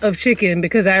of chicken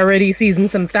because I already seasoned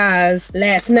some thighs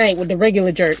last night with the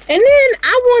regular jerk. And then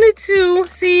I wanted to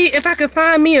see if I could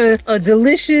find me a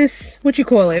delicious, what you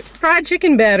call it, fried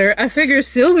chicken batter. I figure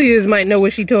Sylvia's might know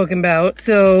what she's talking about,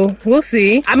 so we'll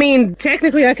see. I mean,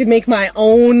 technically I could make my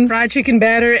own fried chicken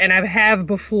batter, and I have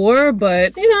before,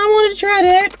 but you know, I wanted to try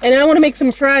that. And I want to make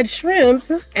some fried shrimp,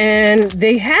 and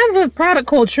they have a product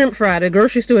called shrimp fry. The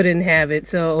grocery store didn't have it,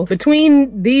 so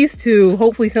between these two,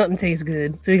 hopefully something tastes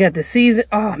good. So we got the season.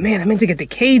 Oh man, I meant to get the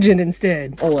Cajun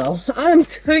instead. Oh well.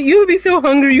 You would be so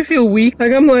hungry, you feel weak.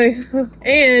 Like I'm like,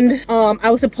 and I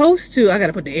was supposed to, I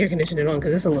gotta put the air conditioning on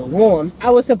because it's a little warm. I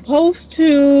was supposed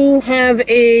to have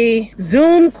a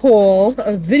Zoom call,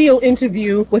 a video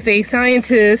interview with a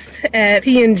scientist at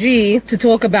P&G to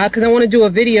talk about, because I want to do a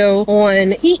video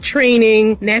on heat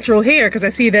training natural hair, because I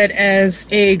see that as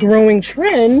a growing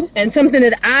trend and something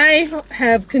that I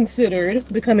have considered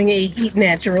becoming a heat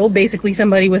natural, basically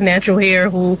somebody with natural hair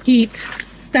who heat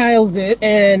styles it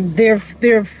and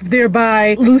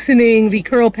thereby loosening the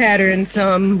curl pattern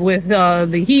some with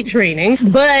the heat training.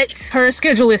 But her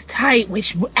schedule is tight,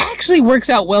 which actually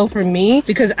works out well for me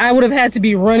because I would have had to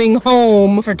be running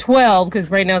home for 12,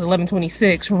 because right now it's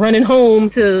 11:26, running home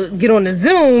to get on the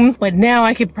Zoom. But now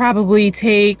I could probably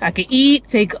take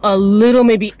a little,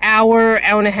 maybe hour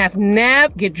and a half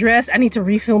nap, get dressed. I need to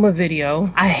refilm a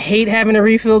video. I hate having to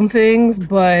refilm things,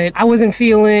 but I wasn't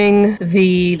feeling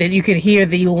that you could hear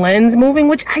the lens moving,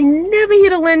 which I never hear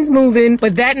the lens moving.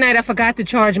 But that night I forgot to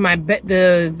charge my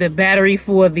the battery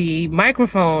for the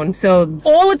microphone, so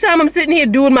all the time I'm sitting here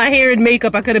doing my hair and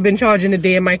makeup, I could have been charging the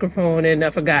damn microphone and I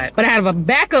forgot. But I have a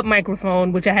backup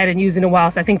microphone which I hadn't used in a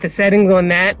while, so I think the settings on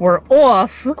that were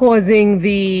off, causing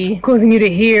you to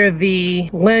hear the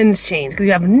lens change, because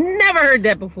I've never heard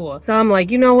that before. So I'm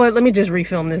like, you know what, let me just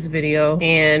refilm this video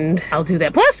and I'll do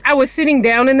that. Plus I was sitting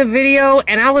down in the video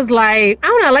and I was like, I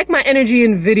don't know, I like my energy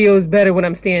in videos better when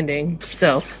I'm standing.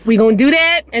 So we gonna do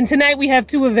that. And tonight we have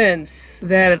 2 events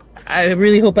that I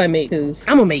really hope I make, because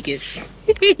I'm gonna make it.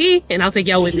 And I'll take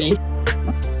y'all with me.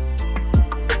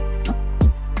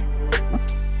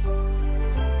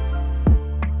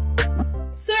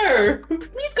 Sir,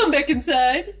 please come back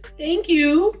inside. Thank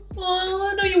you. Oh,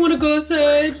 I know you want to go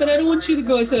outside, but I don't want you to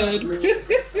go outside.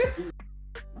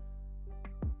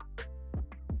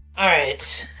 All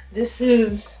right, this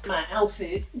is my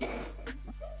outfit.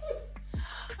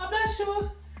 I'm not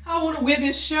sure how I want to wear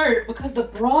this shirt because the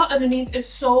bra underneath is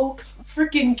so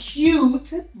freaking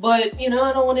cute, but you know,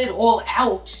 I don't want it all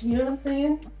out. You know what I'm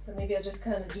saying? So maybe I just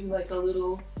kind of do like a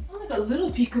little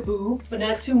peekaboo, but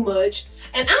not too much.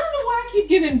 And I don't know why I keep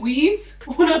getting weaves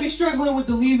when I be struggling with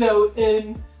the leave out,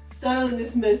 and styling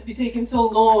this mess be taking so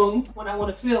long when I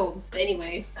want to film. But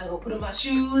anyway, I'm gonna put on my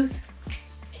shoes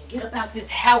and get up out this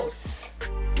house.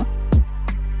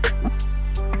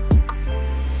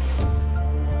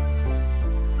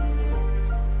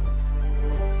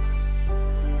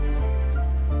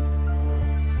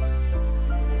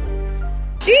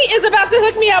 She is about to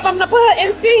hook me up. I'm gonna put her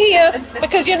Insta here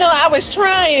because you know I was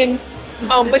trying,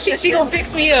 but she gonna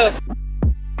fix me up.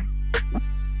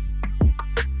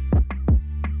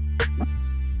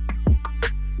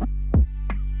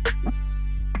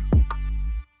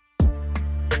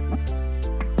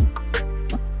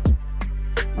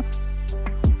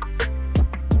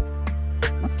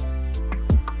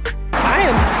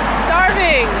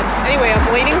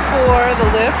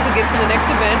 the lift to get to the next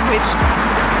event, which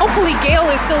hopefully Gail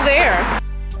is still there.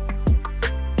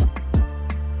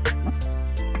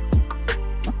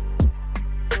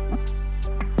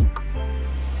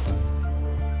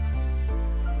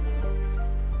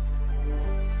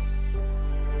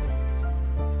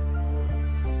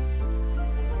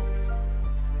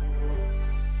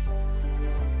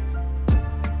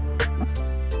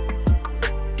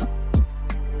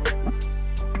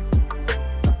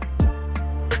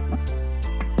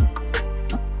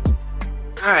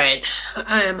 Alright,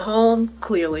 I am home,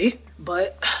 clearly,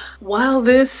 but while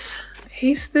this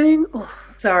pace thing, oh,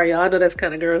 sorry y'all, I know that's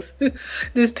kind of gross.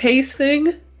 This pace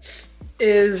thing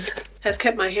has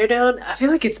kept my hair down. I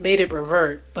feel like it's made it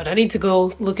revert, but I need to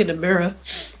go look in the mirror.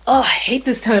 Oh, I hate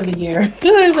this time of year.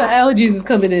 My allergies is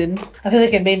coming in. I feel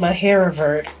like it made my hair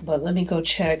revert, but let me go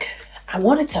check. I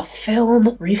wanted to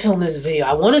refilm this video.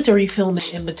 I wanted to refilm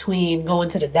it in between going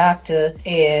to the doctor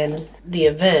and the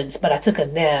events, but I took a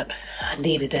nap. I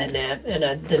needed that nap,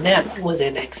 and the nap was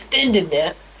an extended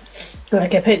nap. But I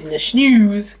kept hitting the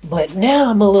snooze. But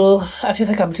now I feel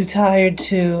like I'm too tired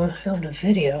to film the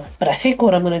video. But I think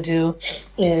what I'm gonna do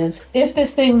is, if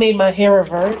this thing made my hair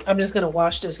revert, I'm just gonna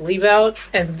wash this leave out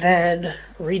and then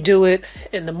redo it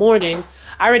in the morning.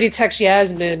 I already texted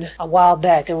Yasmin a while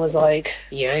back and was like,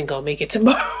 yeah, I ain't gonna make it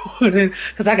tomorrow.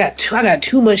 Because I got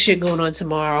too much shit going on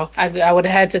tomorrow. I would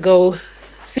have had to go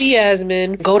see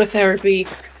Yasmin, go to therapy,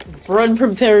 run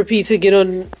from therapy to get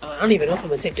on, I don't even know if I'm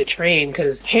gonna take the train,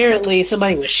 because apparently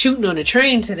somebody was shooting on the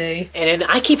train today. And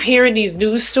I keep hearing these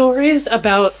news stories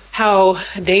about how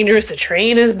dangerous the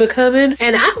train is becoming.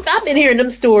 And I've been hearing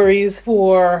them stories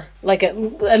for like at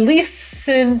least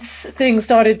since things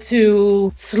started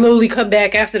to slowly come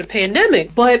back after the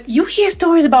pandemic. But you hear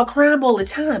stories about crime all the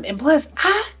time. And plus,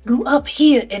 I grew up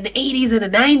here in the 80s and the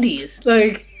 90s.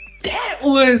 Like, that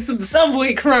was some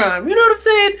subway crime, you know what I'm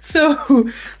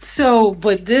saying?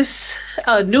 But this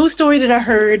news story that I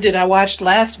heard, that I watched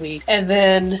last week, and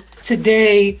then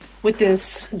today with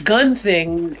this gun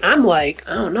thing, I'm like,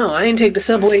 I don't know, I didn't take the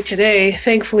subway today.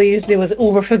 Thankfully, there was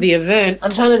Uber for the event.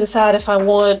 I'm trying to decide if I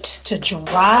want to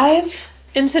drive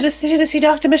into the city to see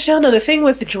Dr. Michelle. Now, the thing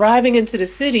with driving into the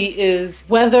city is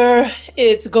whether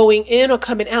it's going in or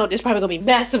coming out, there's probably gonna be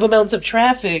massive amounts of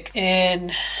traffic,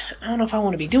 and I don't know if I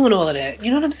want to be doing all of that.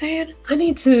 You know what I'm saying? I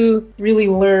need to really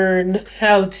learn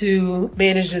how to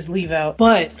manage this leave out.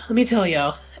 But let me tell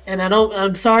y'all, and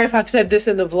I'm sorry if I've said this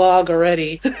in the vlog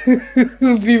already,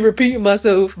 be repeating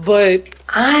myself, but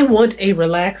I want a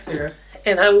relaxer.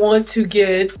 And I want to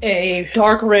get a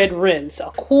dark red rinse,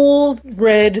 a cool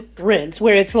red rinse,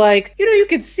 where it's like, you know, you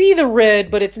can see the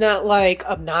red, but it's not like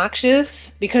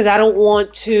obnoxious, because I don't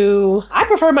want to, I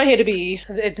prefer my hair to be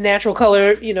its natural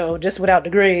color, you know, just without the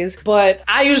grays, but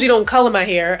I usually don't color my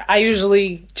hair. I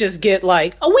usually just get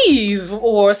like a weave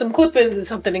or some clip-ins and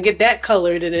something and get that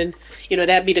colored, and then, you know,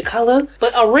 that be the color.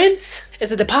 But a rinse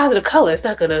is a deposit of color. It's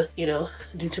not gonna, you know,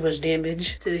 do too much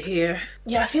damage to the hair.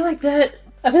 Yeah, I feel like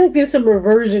there's some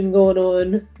reversion going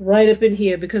on right up in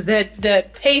here, because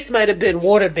that paste might have been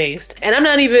water-based. And I'm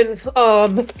not even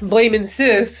blaming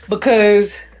sis,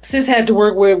 because sis had to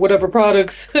work with whatever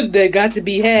products that got to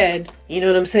be had. You know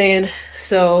what I'm saying?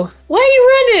 So, why are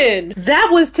you running?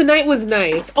 Tonight was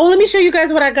nice. Oh, let me show you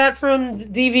guys what I got from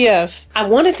DVF. I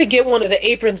wanted to get one of the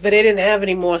aprons, but they didn't have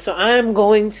any more. So I'm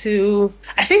going to,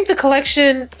 I think the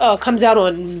collection comes out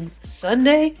on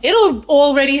Sunday. It'll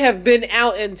already have been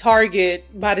out in Target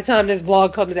by the time this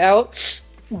vlog comes out.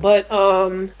 But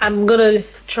I'm gonna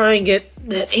try and get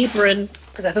the apron,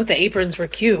 because I thought the aprons were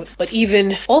cute. But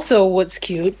even also what's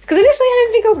cute, because initially I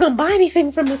didn't think I was gonna buy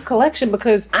anything from this collection,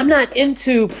 because I'm not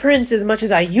into prints as much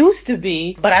as I used to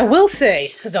be. But I will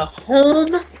say, the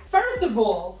home, first of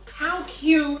all, how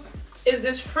cute is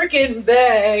this freaking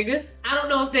bag? I don't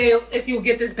know if you'll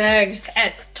get this bag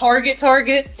at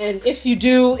Target, and if you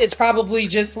do, it's probably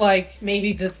just like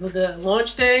maybe the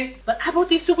launch day. But I bought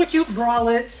these super cute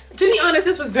bralettes. To be honest,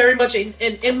 this was very much an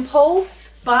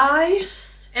impulse buy.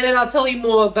 And then I'll tell you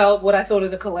more about what I thought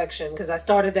of the collection, because I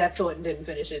started that thought and didn't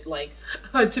finish it like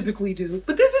I typically do.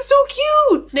 But this is so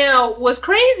cute! Now, what's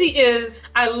crazy is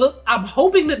I'm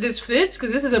hoping that this fits,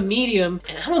 because this is a medium,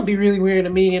 and I don't be really wearing a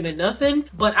medium in nothing,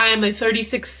 but I am a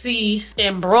 36C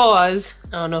in bras.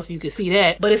 I don't know if you can see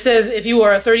that, but it says if you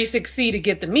are a 36C to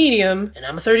get the medium, and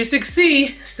I'm a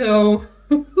 36C, so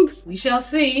we shall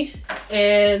see.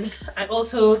 And I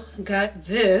also got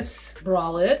this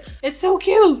bralette. It's so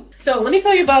cute. So let me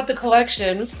tell you about the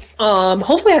collection.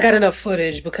 Hopefully I got enough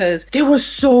footage, because there were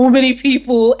so many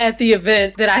people at the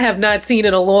event that I have not seen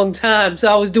in a long time. So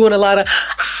I was doing a lot of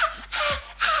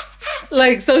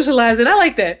like socializing. I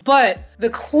like that. But the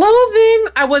clothing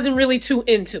I wasn't really too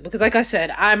into because like I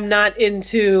said, I'm not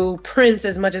into prints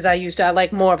as much as I used to. I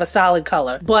like more of a solid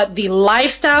color. But the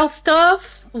lifestyle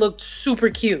stuff looked super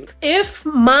cute. If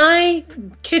my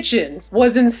kitchen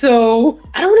wasn't so,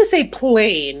 I don't want to say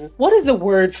plain. What is the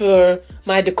word for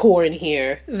my decor in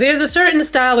here? There's a certain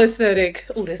style aesthetic.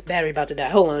 Oh, this battery about to die.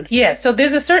 Hold on. Yeah, so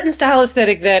there's a certain style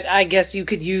aesthetic that I guess you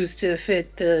could use to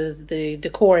fit the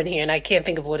decor in here, and I can't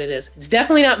think of what it is. It's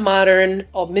definitely not modern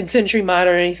or mid-century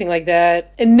modern or anything like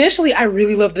that. Initially, I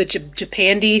really loved the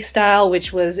Japandi style,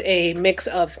 which was a mix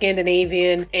of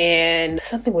Scandinavian and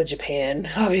something with Japan,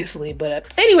 obviously,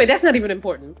 but anyway, that's not even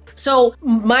important. So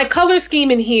my color scheme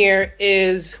in here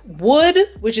is wood,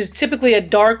 which is typically a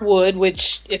dark wood,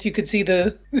 which if you could see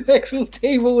the actual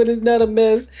table when it's not a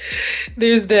mess,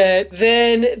 there's that.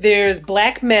 Then there's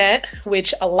black matte,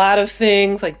 which a lot of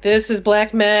things like this is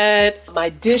black matte. My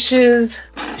dishes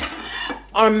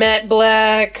are matte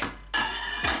black.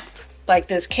 Like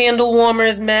this candle warmer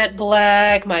is matte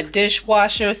black. My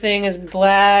dishwasher thing is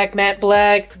black, matte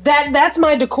black. That's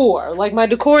my decor. Like my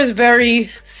decor is very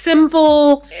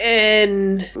simple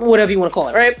and whatever you want to call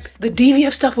it, right? The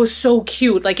DVF stuff was so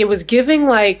cute. Like it was giving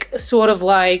like sort of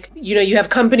like, you know, you have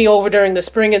company over during the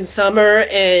spring and summer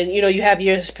and you know, you have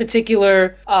your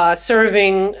particular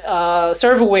serveware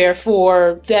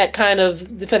for that kind of,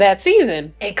 for that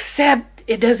season. Except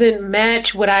it doesn't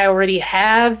match what I already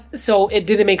have, so it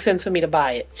didn't make sense for me to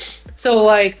buy it. So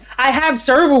like, I have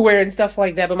serverware and stuff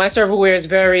like that, but my serverware is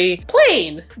very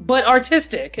plain, but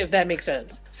artistic, if that makes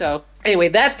sense. So anyway,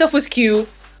 that stuff was cute.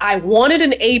 I wanted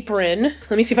an apron.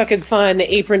 Let me see if I can find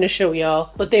the apron to show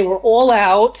y'all, but they were all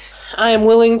out. I am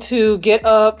willing to get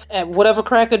up at whatever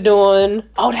crack of dawn.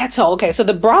 Oh, that's all. Okay, so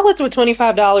the bralettes were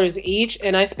 $25 each,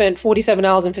 and I spent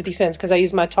 $47.50 because I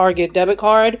used my Target debit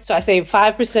card. So I saved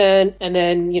 5%, and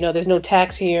then, you know, there's no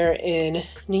tax here in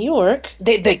New York.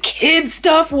 The kids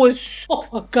stuff was so,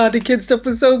 oh God, the kids stuff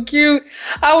was so cute.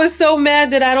 I was so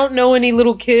mad that I don't know any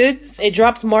little kids. It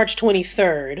drops March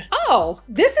 23rd. Oh,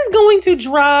 this is going to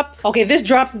drop. Okay, this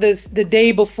drops the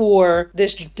day before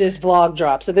this vlog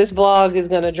drops. So this vlog is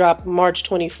gonna drop March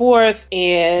 24th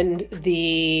and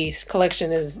the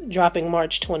collection is dropping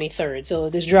March 23rd. So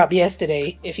this dropped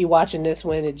yesterday if you're watching this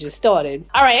when it just started.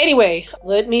 All right, anyway,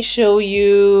 let me show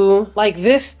you like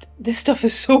this stuff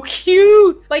is so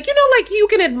cute. Like, you know, like you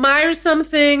can admire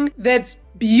something that's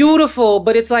beautiful,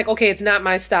 but it's like, okay, it's not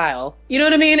my style. You know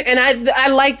what I mean? And I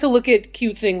like to look at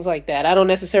cute things like that. I don't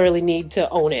necessarily need to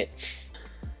own it.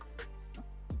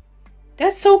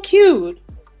 That's so cute.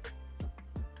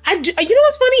 You know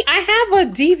what's funny? I have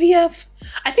a DVF.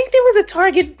 I think there was a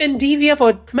Target and DVF,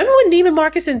 or remember when Neiman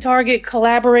Marcus and Target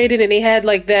collaborated and they had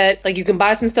like that, like you can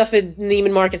buy some stuff at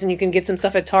Neiman Marcus and you can get some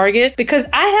stuff at Target? Because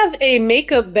I have a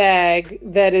makeup bag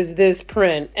that is this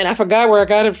print and I forgot where I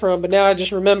got it from, but now I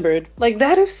just remembered. Like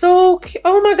that is so cute.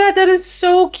 Oh my God, that is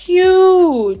so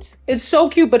cute. It's so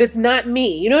cute, but it's not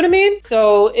me. You know what I mean?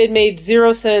 So it made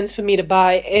 0 sense for me to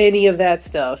buy any of that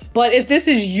stuff. But if this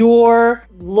is your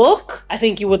look, I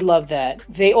think you would love that.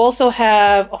 They also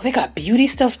have, oh, they got beauty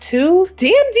stuff too.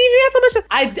 Damn, DVF, how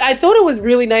much? I thought it was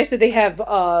really nice that they have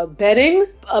bedding,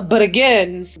 but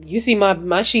again, you see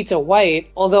my sheets are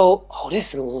white. Although, oh,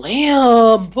 this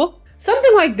lamp,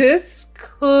 something like this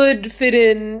could fit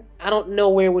in. I don't know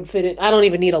where it would fit in. I don't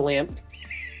even need a lamp.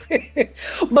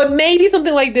 But maybe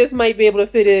something like this might be able to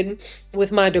fit in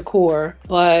with my decor.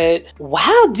 But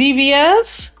wow,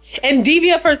 DVF. And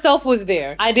DVF herself was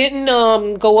there. I didn't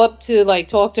go up to like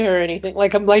talk to her or anything.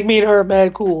 Like I'm like me and her are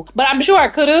mad cool. But I'm sure I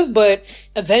could have, but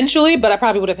eventually, but I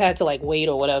probably would have had to like wait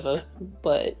or whatever.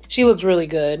 But she looked really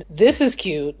good. This is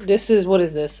cute. This is, what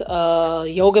is this?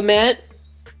 Yoga mat.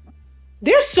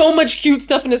 There's so much cute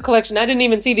stuff in this collection. I didn't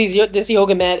even see this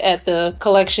yoga mat at the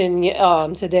collection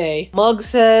today. Mug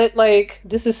set, like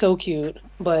this is so cute.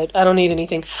 But I don't need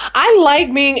anything. I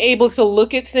like being able to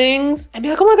look at things and be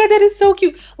like, oh my God, that is so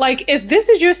cute. Like if this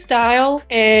is your style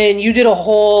and you did a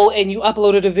haul and you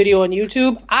uploaded a video on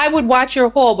YouTube, I would watch your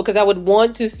haul because I would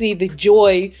want to see the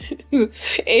joy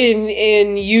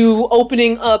in you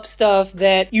opening up stuff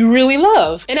that you really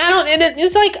love. And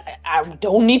it's like, I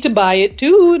don't need to buy it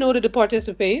too in order to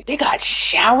participate. They got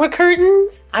shower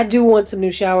curtains. I do want some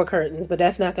new shower curtains, but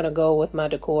that's not gonna go with my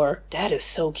decor. That is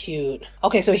so cute.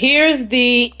 Okay, so here's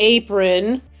the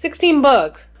apron, 16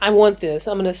 bucks. I want this.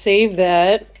 I'm gonna save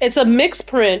that. It's a mixed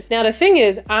print. Now the thing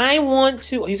is, I want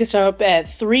to, you can start up at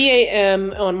 3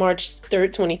 a.m. on March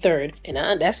 23rd. And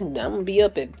I'm gonna be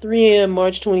up at 3 a.m.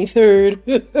 March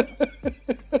 23rd.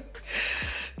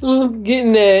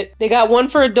 Getting it. They got one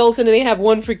for adults and then they have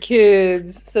one for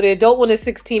kids. So the adult one is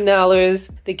 $16.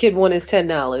 The kid one is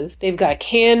 $10. They've got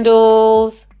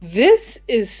candles.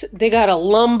 They got a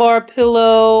lumbar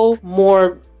pillow.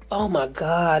 More, oh my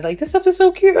God. Like, this stuff is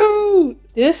so cute.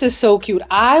 This is so cute.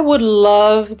 I would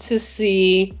love to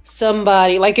see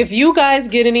somebody, like if you guys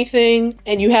get anything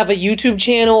and you have a YouTube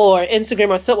channel or Instagram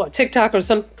or TikTok or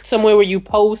somewhere where you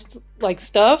post like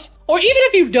stuff, or even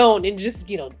if you don't, and just,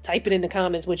 you know, type it in the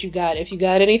comments what you got if you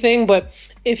got anything. But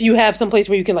if you have some place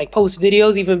where you can like post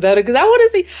videos, even better, because I want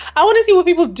to see what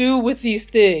people do with these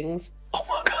things. Oh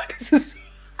my God, this is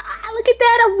look at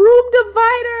that, a room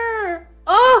divider.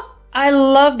 Oh, I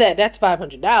love that. That's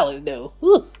 $500 though.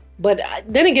 Ooh. But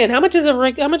then again, how much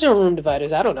are room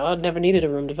dividers? I don't know. I've never needed a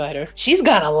room divider. She's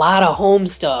got a lot of home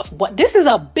stuff. What? This is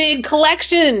a big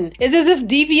collection. It's as if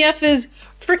DVF is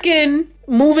freaking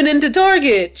moving into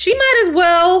Target. She might as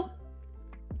well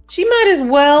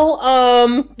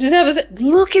just have a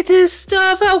look at this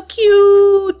stuff. How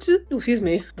cute. Ooh, excuse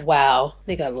me. Wow.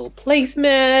 They got little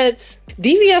placemats.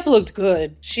 DVF looked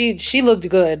good. She looked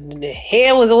good. The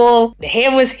hair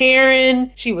was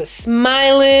hairing. She was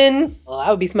smiling. Well, I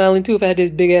would be smiling too if I had this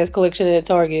big ass collection at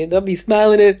Target. I'd be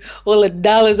smiling at all the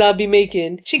dollars I'll be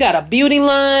making. She got a beauty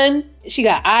line. She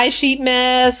got eye sheet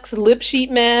masks, lip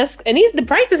sheet masks. And the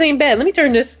prices ain't bad. Let me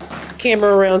turn this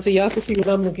camera around so y'all can see what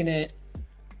I'm looking at.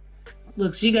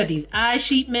 Look, she got these eye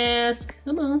sheet masks.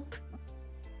 Come on.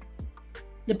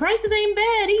 The prices ain't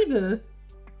bad either.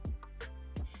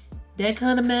 That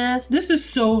kind of mask. This is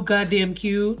so goddamn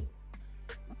cute.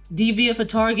 DVF for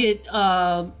Target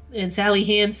and Sally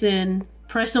Hansen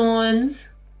press-ons.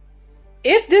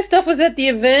 If this stuff was at the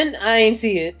event, I ain't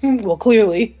see it. Well,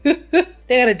 clearly. They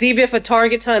got a DVF for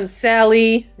Target times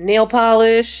Sally nail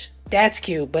polish. That's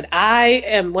cute, but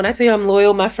when I tell you I'm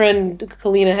loyal, my friend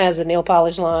Kalina has a nail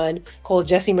polish line called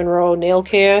Jessie Monroe Nail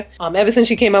Care. Ever since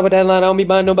she came out with that line, I don't be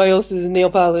buying nobody else's nail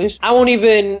polish. I won't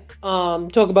even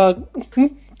talk about,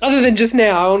 other than just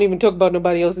now, I won't even talk about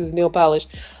nobody else's nail polish.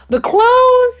 The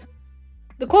clothes,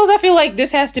 I feel like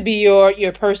this has to be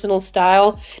your personal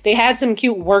style. They had some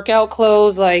cute workout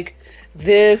clothes, like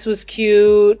this was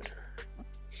cute.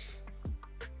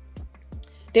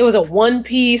 There was a one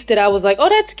piece that I was like, oh,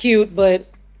 that's cute, but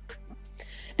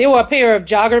there were a pair of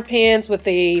jogger pants with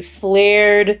a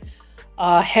flared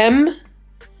hem,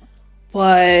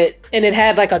 and it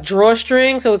had like a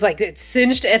drawstring, so it's like it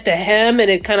cinched at the hem and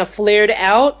it kind of flared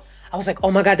out. I was like,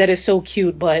 oh my God, that is so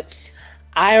cute, but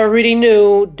I already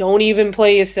knew, don't even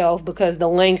play yourself because the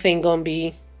length ain't gonna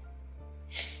be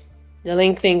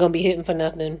hitting for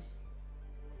nothing.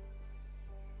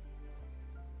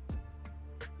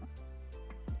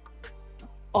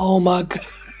 Oh my God.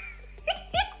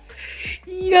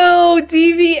 Yo,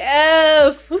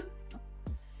 DVF.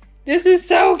 This is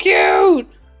so cute.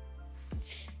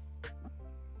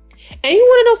 And you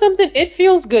want to know something? It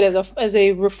feels good as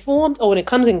a reformed. Oh, and it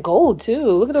comes in gold too.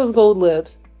 Look at those gold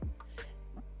lips.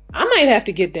 I might have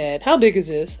to get that. How big is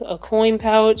this? A coin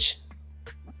pouch.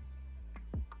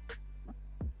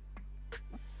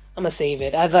 I'm gonna save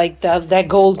it. I like that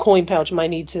gold coin pouch might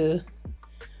need to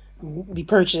be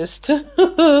purchased.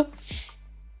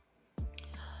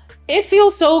 It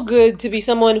feels so good to be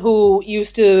someone who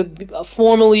used to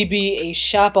formerly be a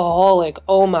shopaholic.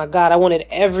 Oh my God, I wanted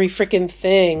every freaking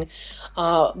thing.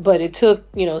 But it took,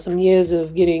 some years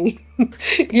of getting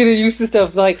used to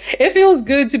stuff. Like, it feels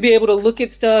good to be able to look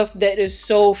at stuff that is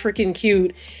so freaking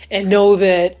cute and know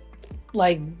that,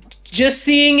 like, just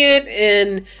seeing it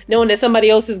and knowing that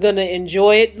somebody else is gonna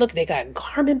enjoy it. Look, they got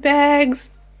garment bags.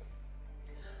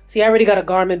 See, I already got a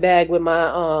garment bag with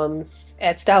my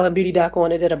at Style and Beauty Doc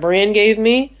on it that a brand gave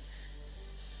me.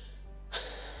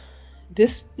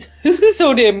 This is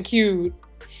so damn cute.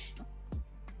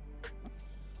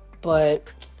 But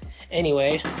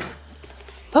anyway,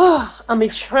 I'm gonna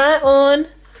try on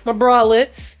my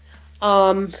bralettes.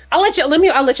 I'll let y'all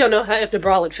know if the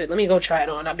bralette fit. Let me go try it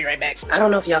on. I'll be right back. I don't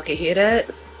know if y'all can hear that.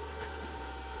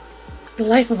 The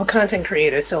life of a content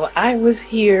creator. So I was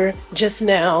here just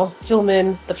now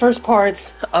filming the first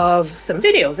parts of some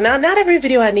videos. Now, not every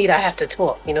video I have to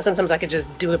talk. Sometimes I could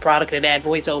just do a product and add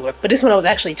voiceover. But this one I was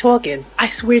actually talking. I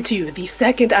swear to you, the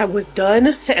second I was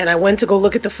done and I went to go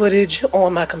look at the footage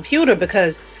on my computer,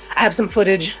 because I have some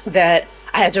footage that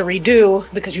I had to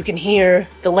redo because you can hear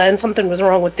the lens. Something was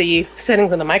wrong with the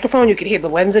settings on the microphone. You could hear the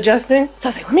lens adjusting. So I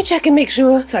was like, let me check and make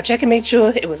sure. So I checked and made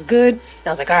sure it was good. And I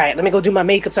was like, all right, let me go do my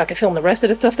makeup so I can film the rest of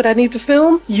the stuff that I need to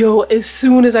film. Yo, as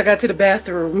soon as I got to the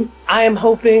bathroom, I am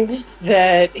hoping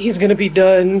that he's gonna be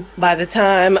done by the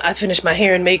time I finish my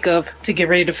hair and makeup to get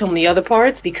ready to film the other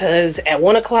parts, because at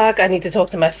 1 o'clock I need to talk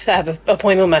to I have an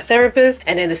appointment with my therapist,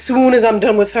 and then as soon as I'm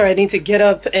done with her, I need to get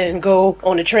up and go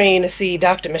on the train to see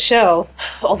Dr. Michelle.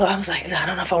 Although I was like, I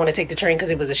don't know if I want to take the train because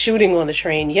it was a shooting on the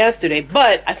train yesterday,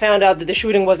 but I found out that the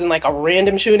shooting wasn't like a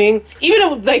random shooting, even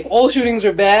though like all shootings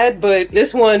are bad, but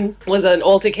this one was an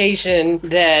altercation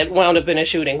that wound up in a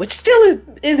shooting, which still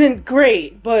isn't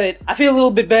great, but I feel a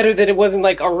little bit better that it wasn't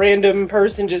like a random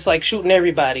person just like shooting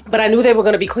everybody. But I knew they were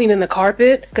going to be cleaning the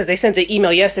carpet because they sent an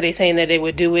email yesterday saying that they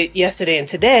would do it yesterday and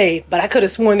today, but I could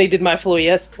have sworn they did my floor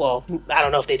well, I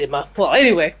don't know if they did my, well,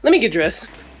 anyway, let me get dressed.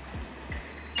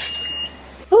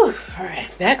 Whew, all right,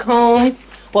 back home.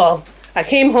 Well, I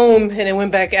came home and then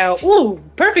went back out. Ooh,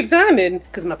 perfect timing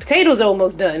because my potatoes are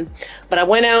almost done. But I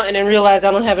went out and then realized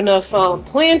I don't have enough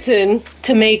plantain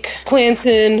to make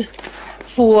plantain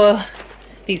for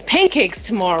these pancakes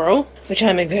tomorrow, which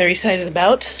I'm very excited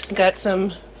about. Got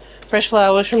some fresh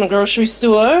flowers from the grocery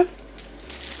store.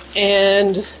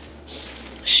 And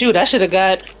shoot, I should have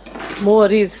got more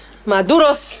of these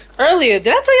maduros earlier.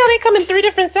 Did I tell y'all they come in 3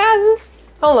 different sizes?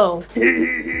 Hold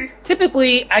on.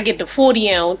 Typically, I get the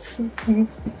 40 ounce.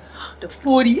 The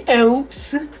 40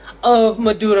 ounce of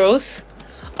maduros.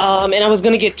 And I was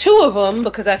gonna get 2 of them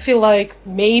because I feel like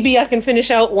maybe I can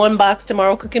finish out 1 box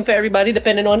tomorrow cooking for everybody,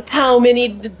 depending on how many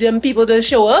them people does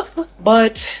show up.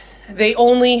 But they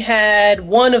only had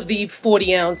 1 of the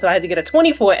 40 ounce, so I had to get a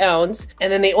 24 ounce.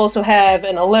 And then they also have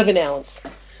an 11 ounce.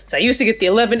 So I used to get the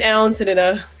 11 ounce and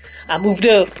then I moved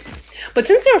up. But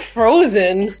since they're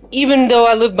frozen, even though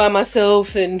I live by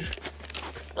myself and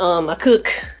I cook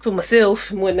for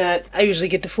myself and whatnot, I usually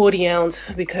get the 40 ounce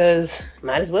because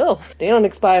might as well. They don't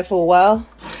expire for a while.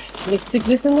 Alright, so let me stick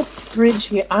this in the fridge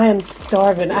here. I am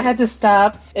starving. I had to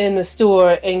stop in the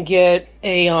store and get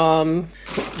a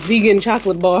vegan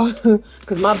chocolate bar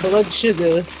because my blood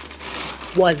sugar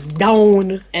was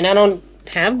down. And I don't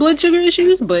have blood sugar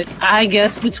issues, but I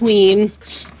guess between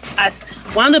I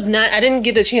wound up I didn't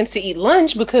get a chance to eat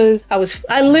lunch because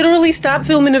I literally stopped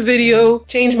filming the video,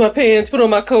 changed my pants, put on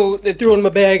my coat, and threw it in my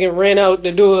bag and ran out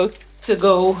the door to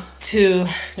go to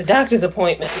the doctor's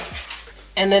appointment.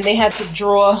 And then they had to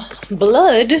draw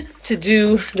blood to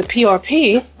do the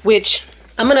PRP, which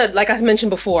I'm gonna, like I mentioned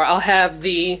before, I'll have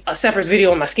a separate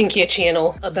video on my skincare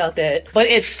channel about that. But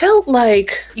it felt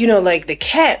like, you know, like the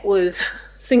cat was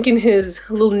sinking his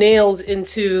little nails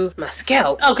into my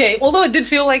scalp. Okay, although it did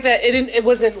feel like that, it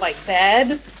wasn't like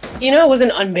bad. You know, it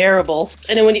wasn't unbearable.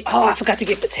 And then oh, I forgot to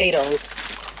get potatoes.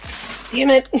 Damn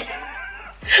it.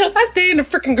 I stay in the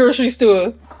freaking grocery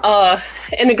store.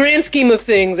 In the grand scheme of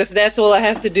things, if that's all I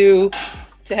have to do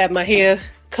to have my hair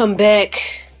come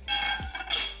back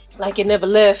like it never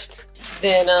left,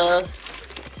 then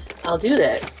I'll do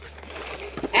that.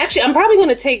 Actually, I'm probably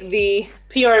gonna take the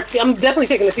PRP, I'm definitely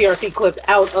taking the PRP clip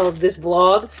out of this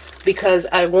vlog because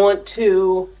I want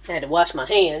to, I had to wash my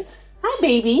hands. Hi,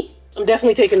 baby. I'm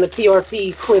definitely taking the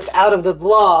PRP clip out of the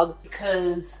vlog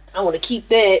because I want to keep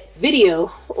that video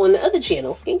on the other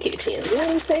channel, skincare channel, you know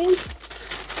what I'm saying?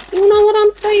 You know what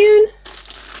I'm saying?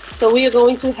 So we are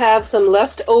going to have some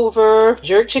leftover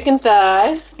jerk chicken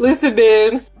thigh. Listen,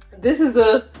 man, this is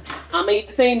I'm eat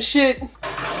the same shit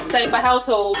type of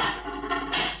household.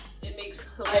 It makes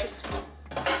life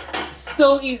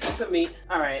so easy for me.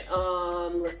 All right,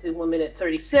 let's see, 1 minute,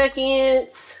 30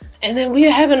 seconds. And then we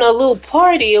are having a little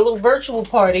party, a little virtual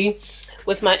party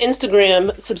with my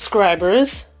Instagram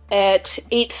subscribers at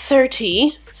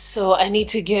 8:30. So I need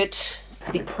to get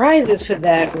the prizes for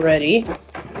that ready,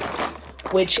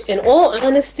 which in all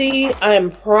honesty,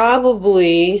 I'm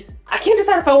probably, I can't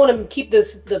decide if I want to keep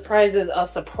the prizes a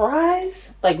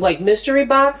surprise, like mystery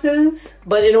boxes.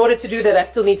 But in order to do that, I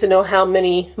still need to know how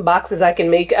many boxes I can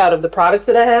make out of the products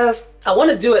that I have. I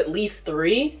want to do at least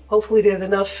 3. Hopefully there's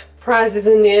enough prizes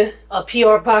in there,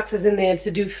 PR boxes in there to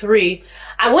do 3.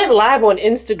 I went live on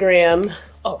Instagram.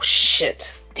 Oh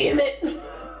shit, damn it.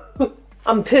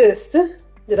 I'm pissed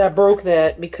that I broke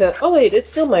that because, oh wait, it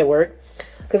still might work.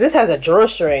 Because this has a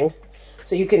drawstring,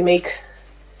 so you can make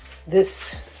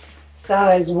this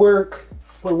size work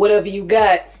with whatever you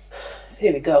got.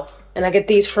 Here we go. And I get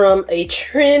these from a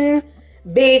Trin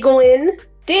Bagelin.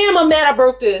 Damn, I'm mad I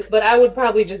broke this, but I would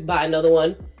probably just buy another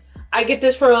one. I get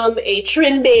this from a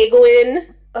Trin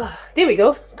Bagelin. There we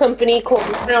go. Company called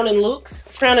Crown and Lux.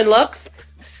 Crown and Lux.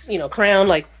 You know, Crown,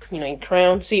 like, you know,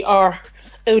 Crown, C-R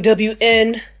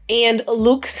OWN and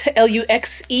Luxe,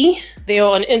 Luxe. They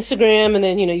are on Instagram, and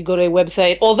then, you know, you go to their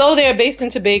website. Although they're based in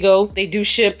Tobago, they do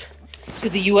ship to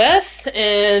the US,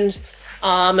 and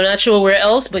I'm not sure where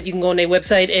else, but you can go on their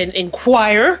website and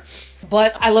inquire.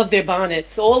 But I love their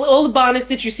bonnets. All the bonnets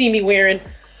that you see me wearing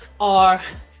are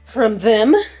from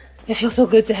them. It feels so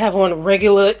good to have on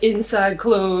regular inside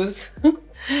clothes. Man.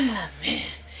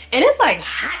 And it's like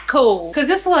hot cold, because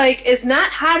it's like, it's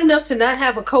not hot enough to not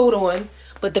have a coat on,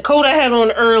 but the coat I had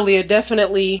on earlier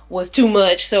definitely was too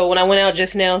much. So when I went out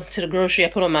just now to the grocery, I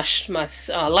put on my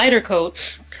lighter coat.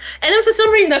 And then for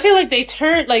some reason, I feel like they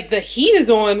turned, like the heat is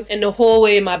on in the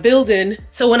hallway in my building.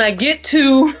 So when I get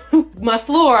to my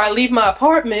floor, I leave my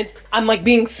apartment, I'm like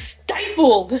being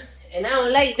stifled. And I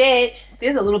don't like that.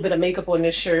 There's a little bit of makeup on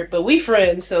this shirt, but we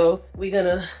friends, so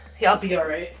y'all be all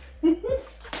right.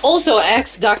 Also, I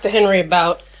asked Dr. Henry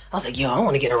about, I was like, yo, I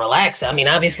want to get a relaxer. I mean,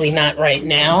 obviously not right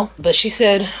now, but she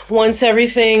said once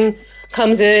everything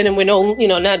comes in and we're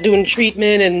not doing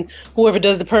treatment, and whoever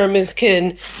does the perm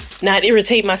can not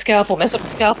irritate my scalp or mess up my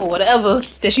scalp or whatever,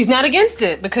 that she's not against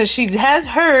it, because she has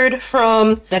heard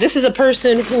from, now this is a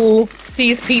person who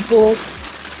sees people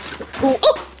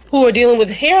who are dealing with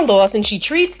hair loss, and she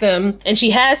treats them, and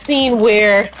she has seen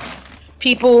where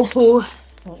people who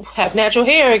have natural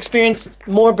hair experience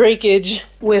more breakage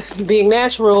with being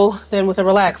natural than with a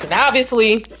relaxer. Now,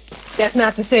 obviously, that's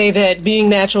not to say that being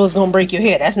natural is gonna break your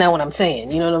hair. That's not what I'm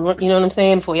saying. You know what I'm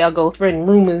saying? Before y'all go spreading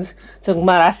rumors talking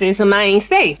about I said something I ain't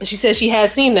say. But she says she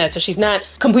has seen that, so she's not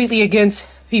completely against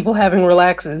people having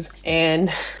relaxers, and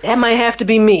that might have to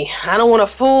be me. I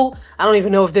don't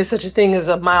even know if there's such a thing as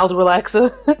a mild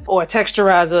relaxer or a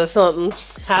texturizer or something.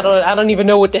 I don't even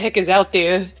know what the heck is out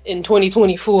there in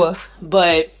 2024.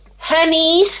 But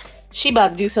honey, she about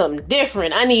to do something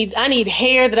different. I need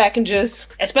hair that I can just,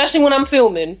 especially when I'm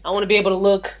filming, I want to be able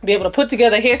to put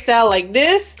together a hairstyle like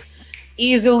this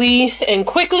easily and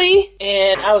quickly.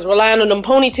 And I was relying on them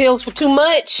ponytails for too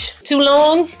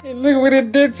long. And look what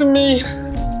it did to me.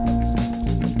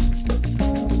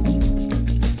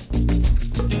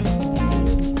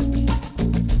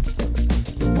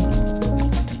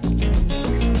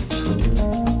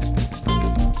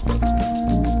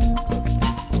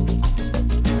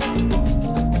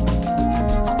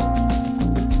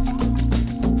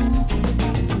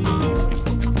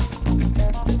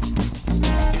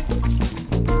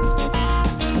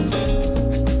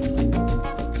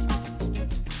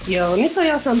 Yo, let me tell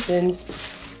y'all something.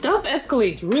 Stuff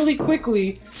escalates really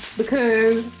quickly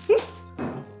because,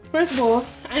 first of all,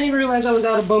 I didn't even realize I was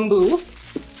out of bamboo,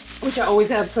 which I always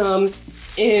have some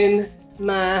in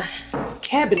my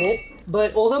cabinet.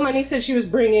 But although my niece said she was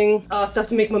bringing stuff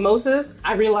to make mimosas,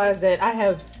 I realized that I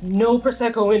have no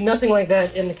Prosecco and nothing like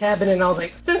that in the cabinet. And I was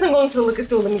like, since I'm going to the liquor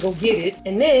store, let me go get it.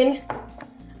 And then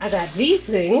I got these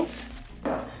things,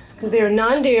 because they're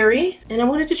non-dairy, and I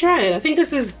wanted to try it. I think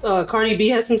this is, Cardi B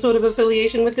has some sort of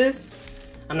affiliation with this.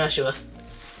 I'm not sure.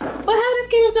 But how this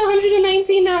came up to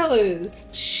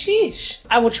 $119? Sheesh.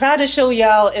 I will try to show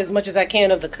y'all as much as I can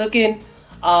of the cooking,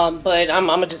 but I'm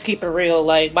gonna just keep it real.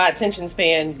 Like, my attention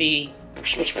span be,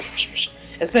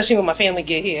 especially when my family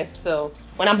get here. So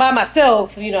when I'm by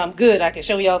myself, you know, I'm good. I can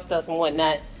show y'all stuff and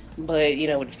whatnot. But, you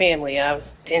know, with the family, I'm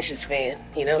attention span,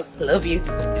 you know, love you.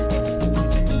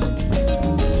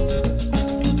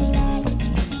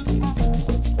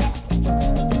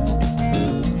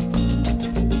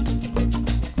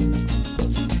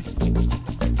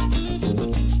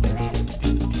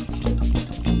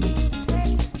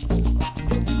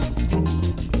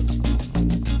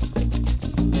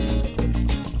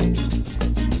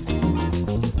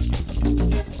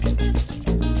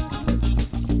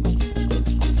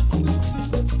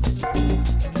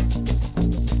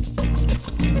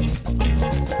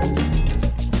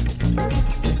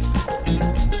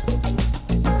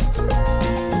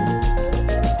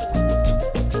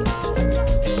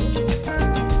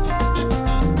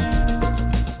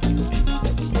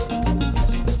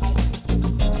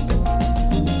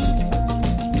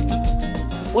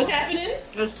 What's happening?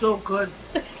 It's so good.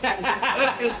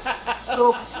 It's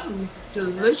so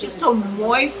delicious, so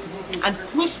moist and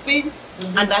crispy.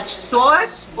 And that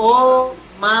sauce, oh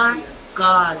my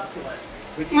God.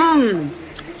 Mmm,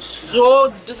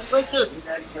 so delicious.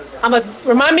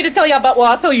 Remind me to tell y'all about,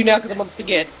 well, I'll tell you now because I'm gonna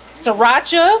forget.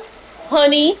 Sriracha,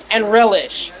 honey, and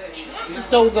relish.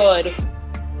 So good.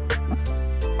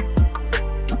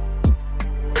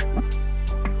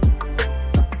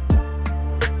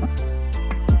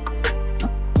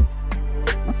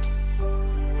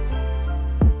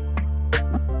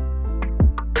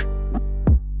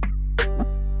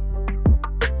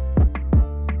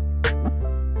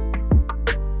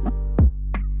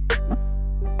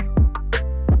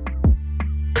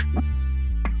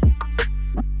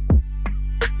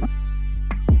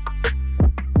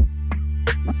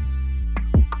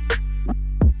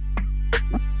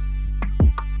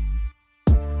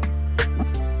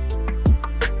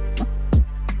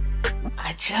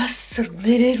 I just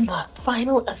submitted my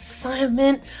final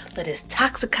assignment for this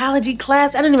toxicology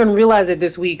class. I didn't even realize that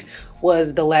this week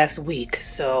was the last week,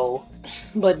 so,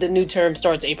 but the new term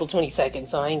starts April 22nd,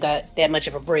 so I ain't got that much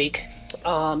of a break.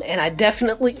 And I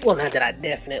definitely, well, not that I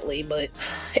definitely, but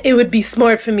it would be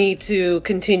smart for me to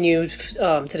continue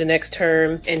to the next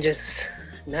term and just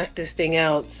knock this thing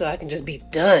out so I can just be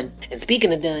done. And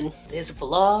speaking of done, this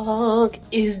vlog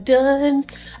is done.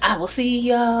 I will see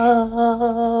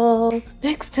y'all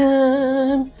next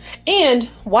time. And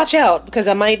watch out, because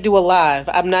I might do a live.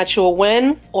 I'm not sure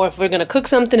when, or if we're gonna cook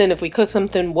something, and if we cook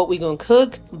something, what we gonna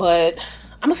cook, but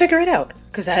I'm gonna figure it out.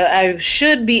 Because I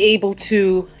should be able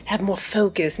to have more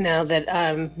focus now that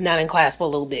I'm not in class for a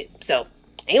little bit. So,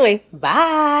 anyway,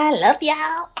 bye. Love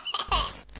y'all.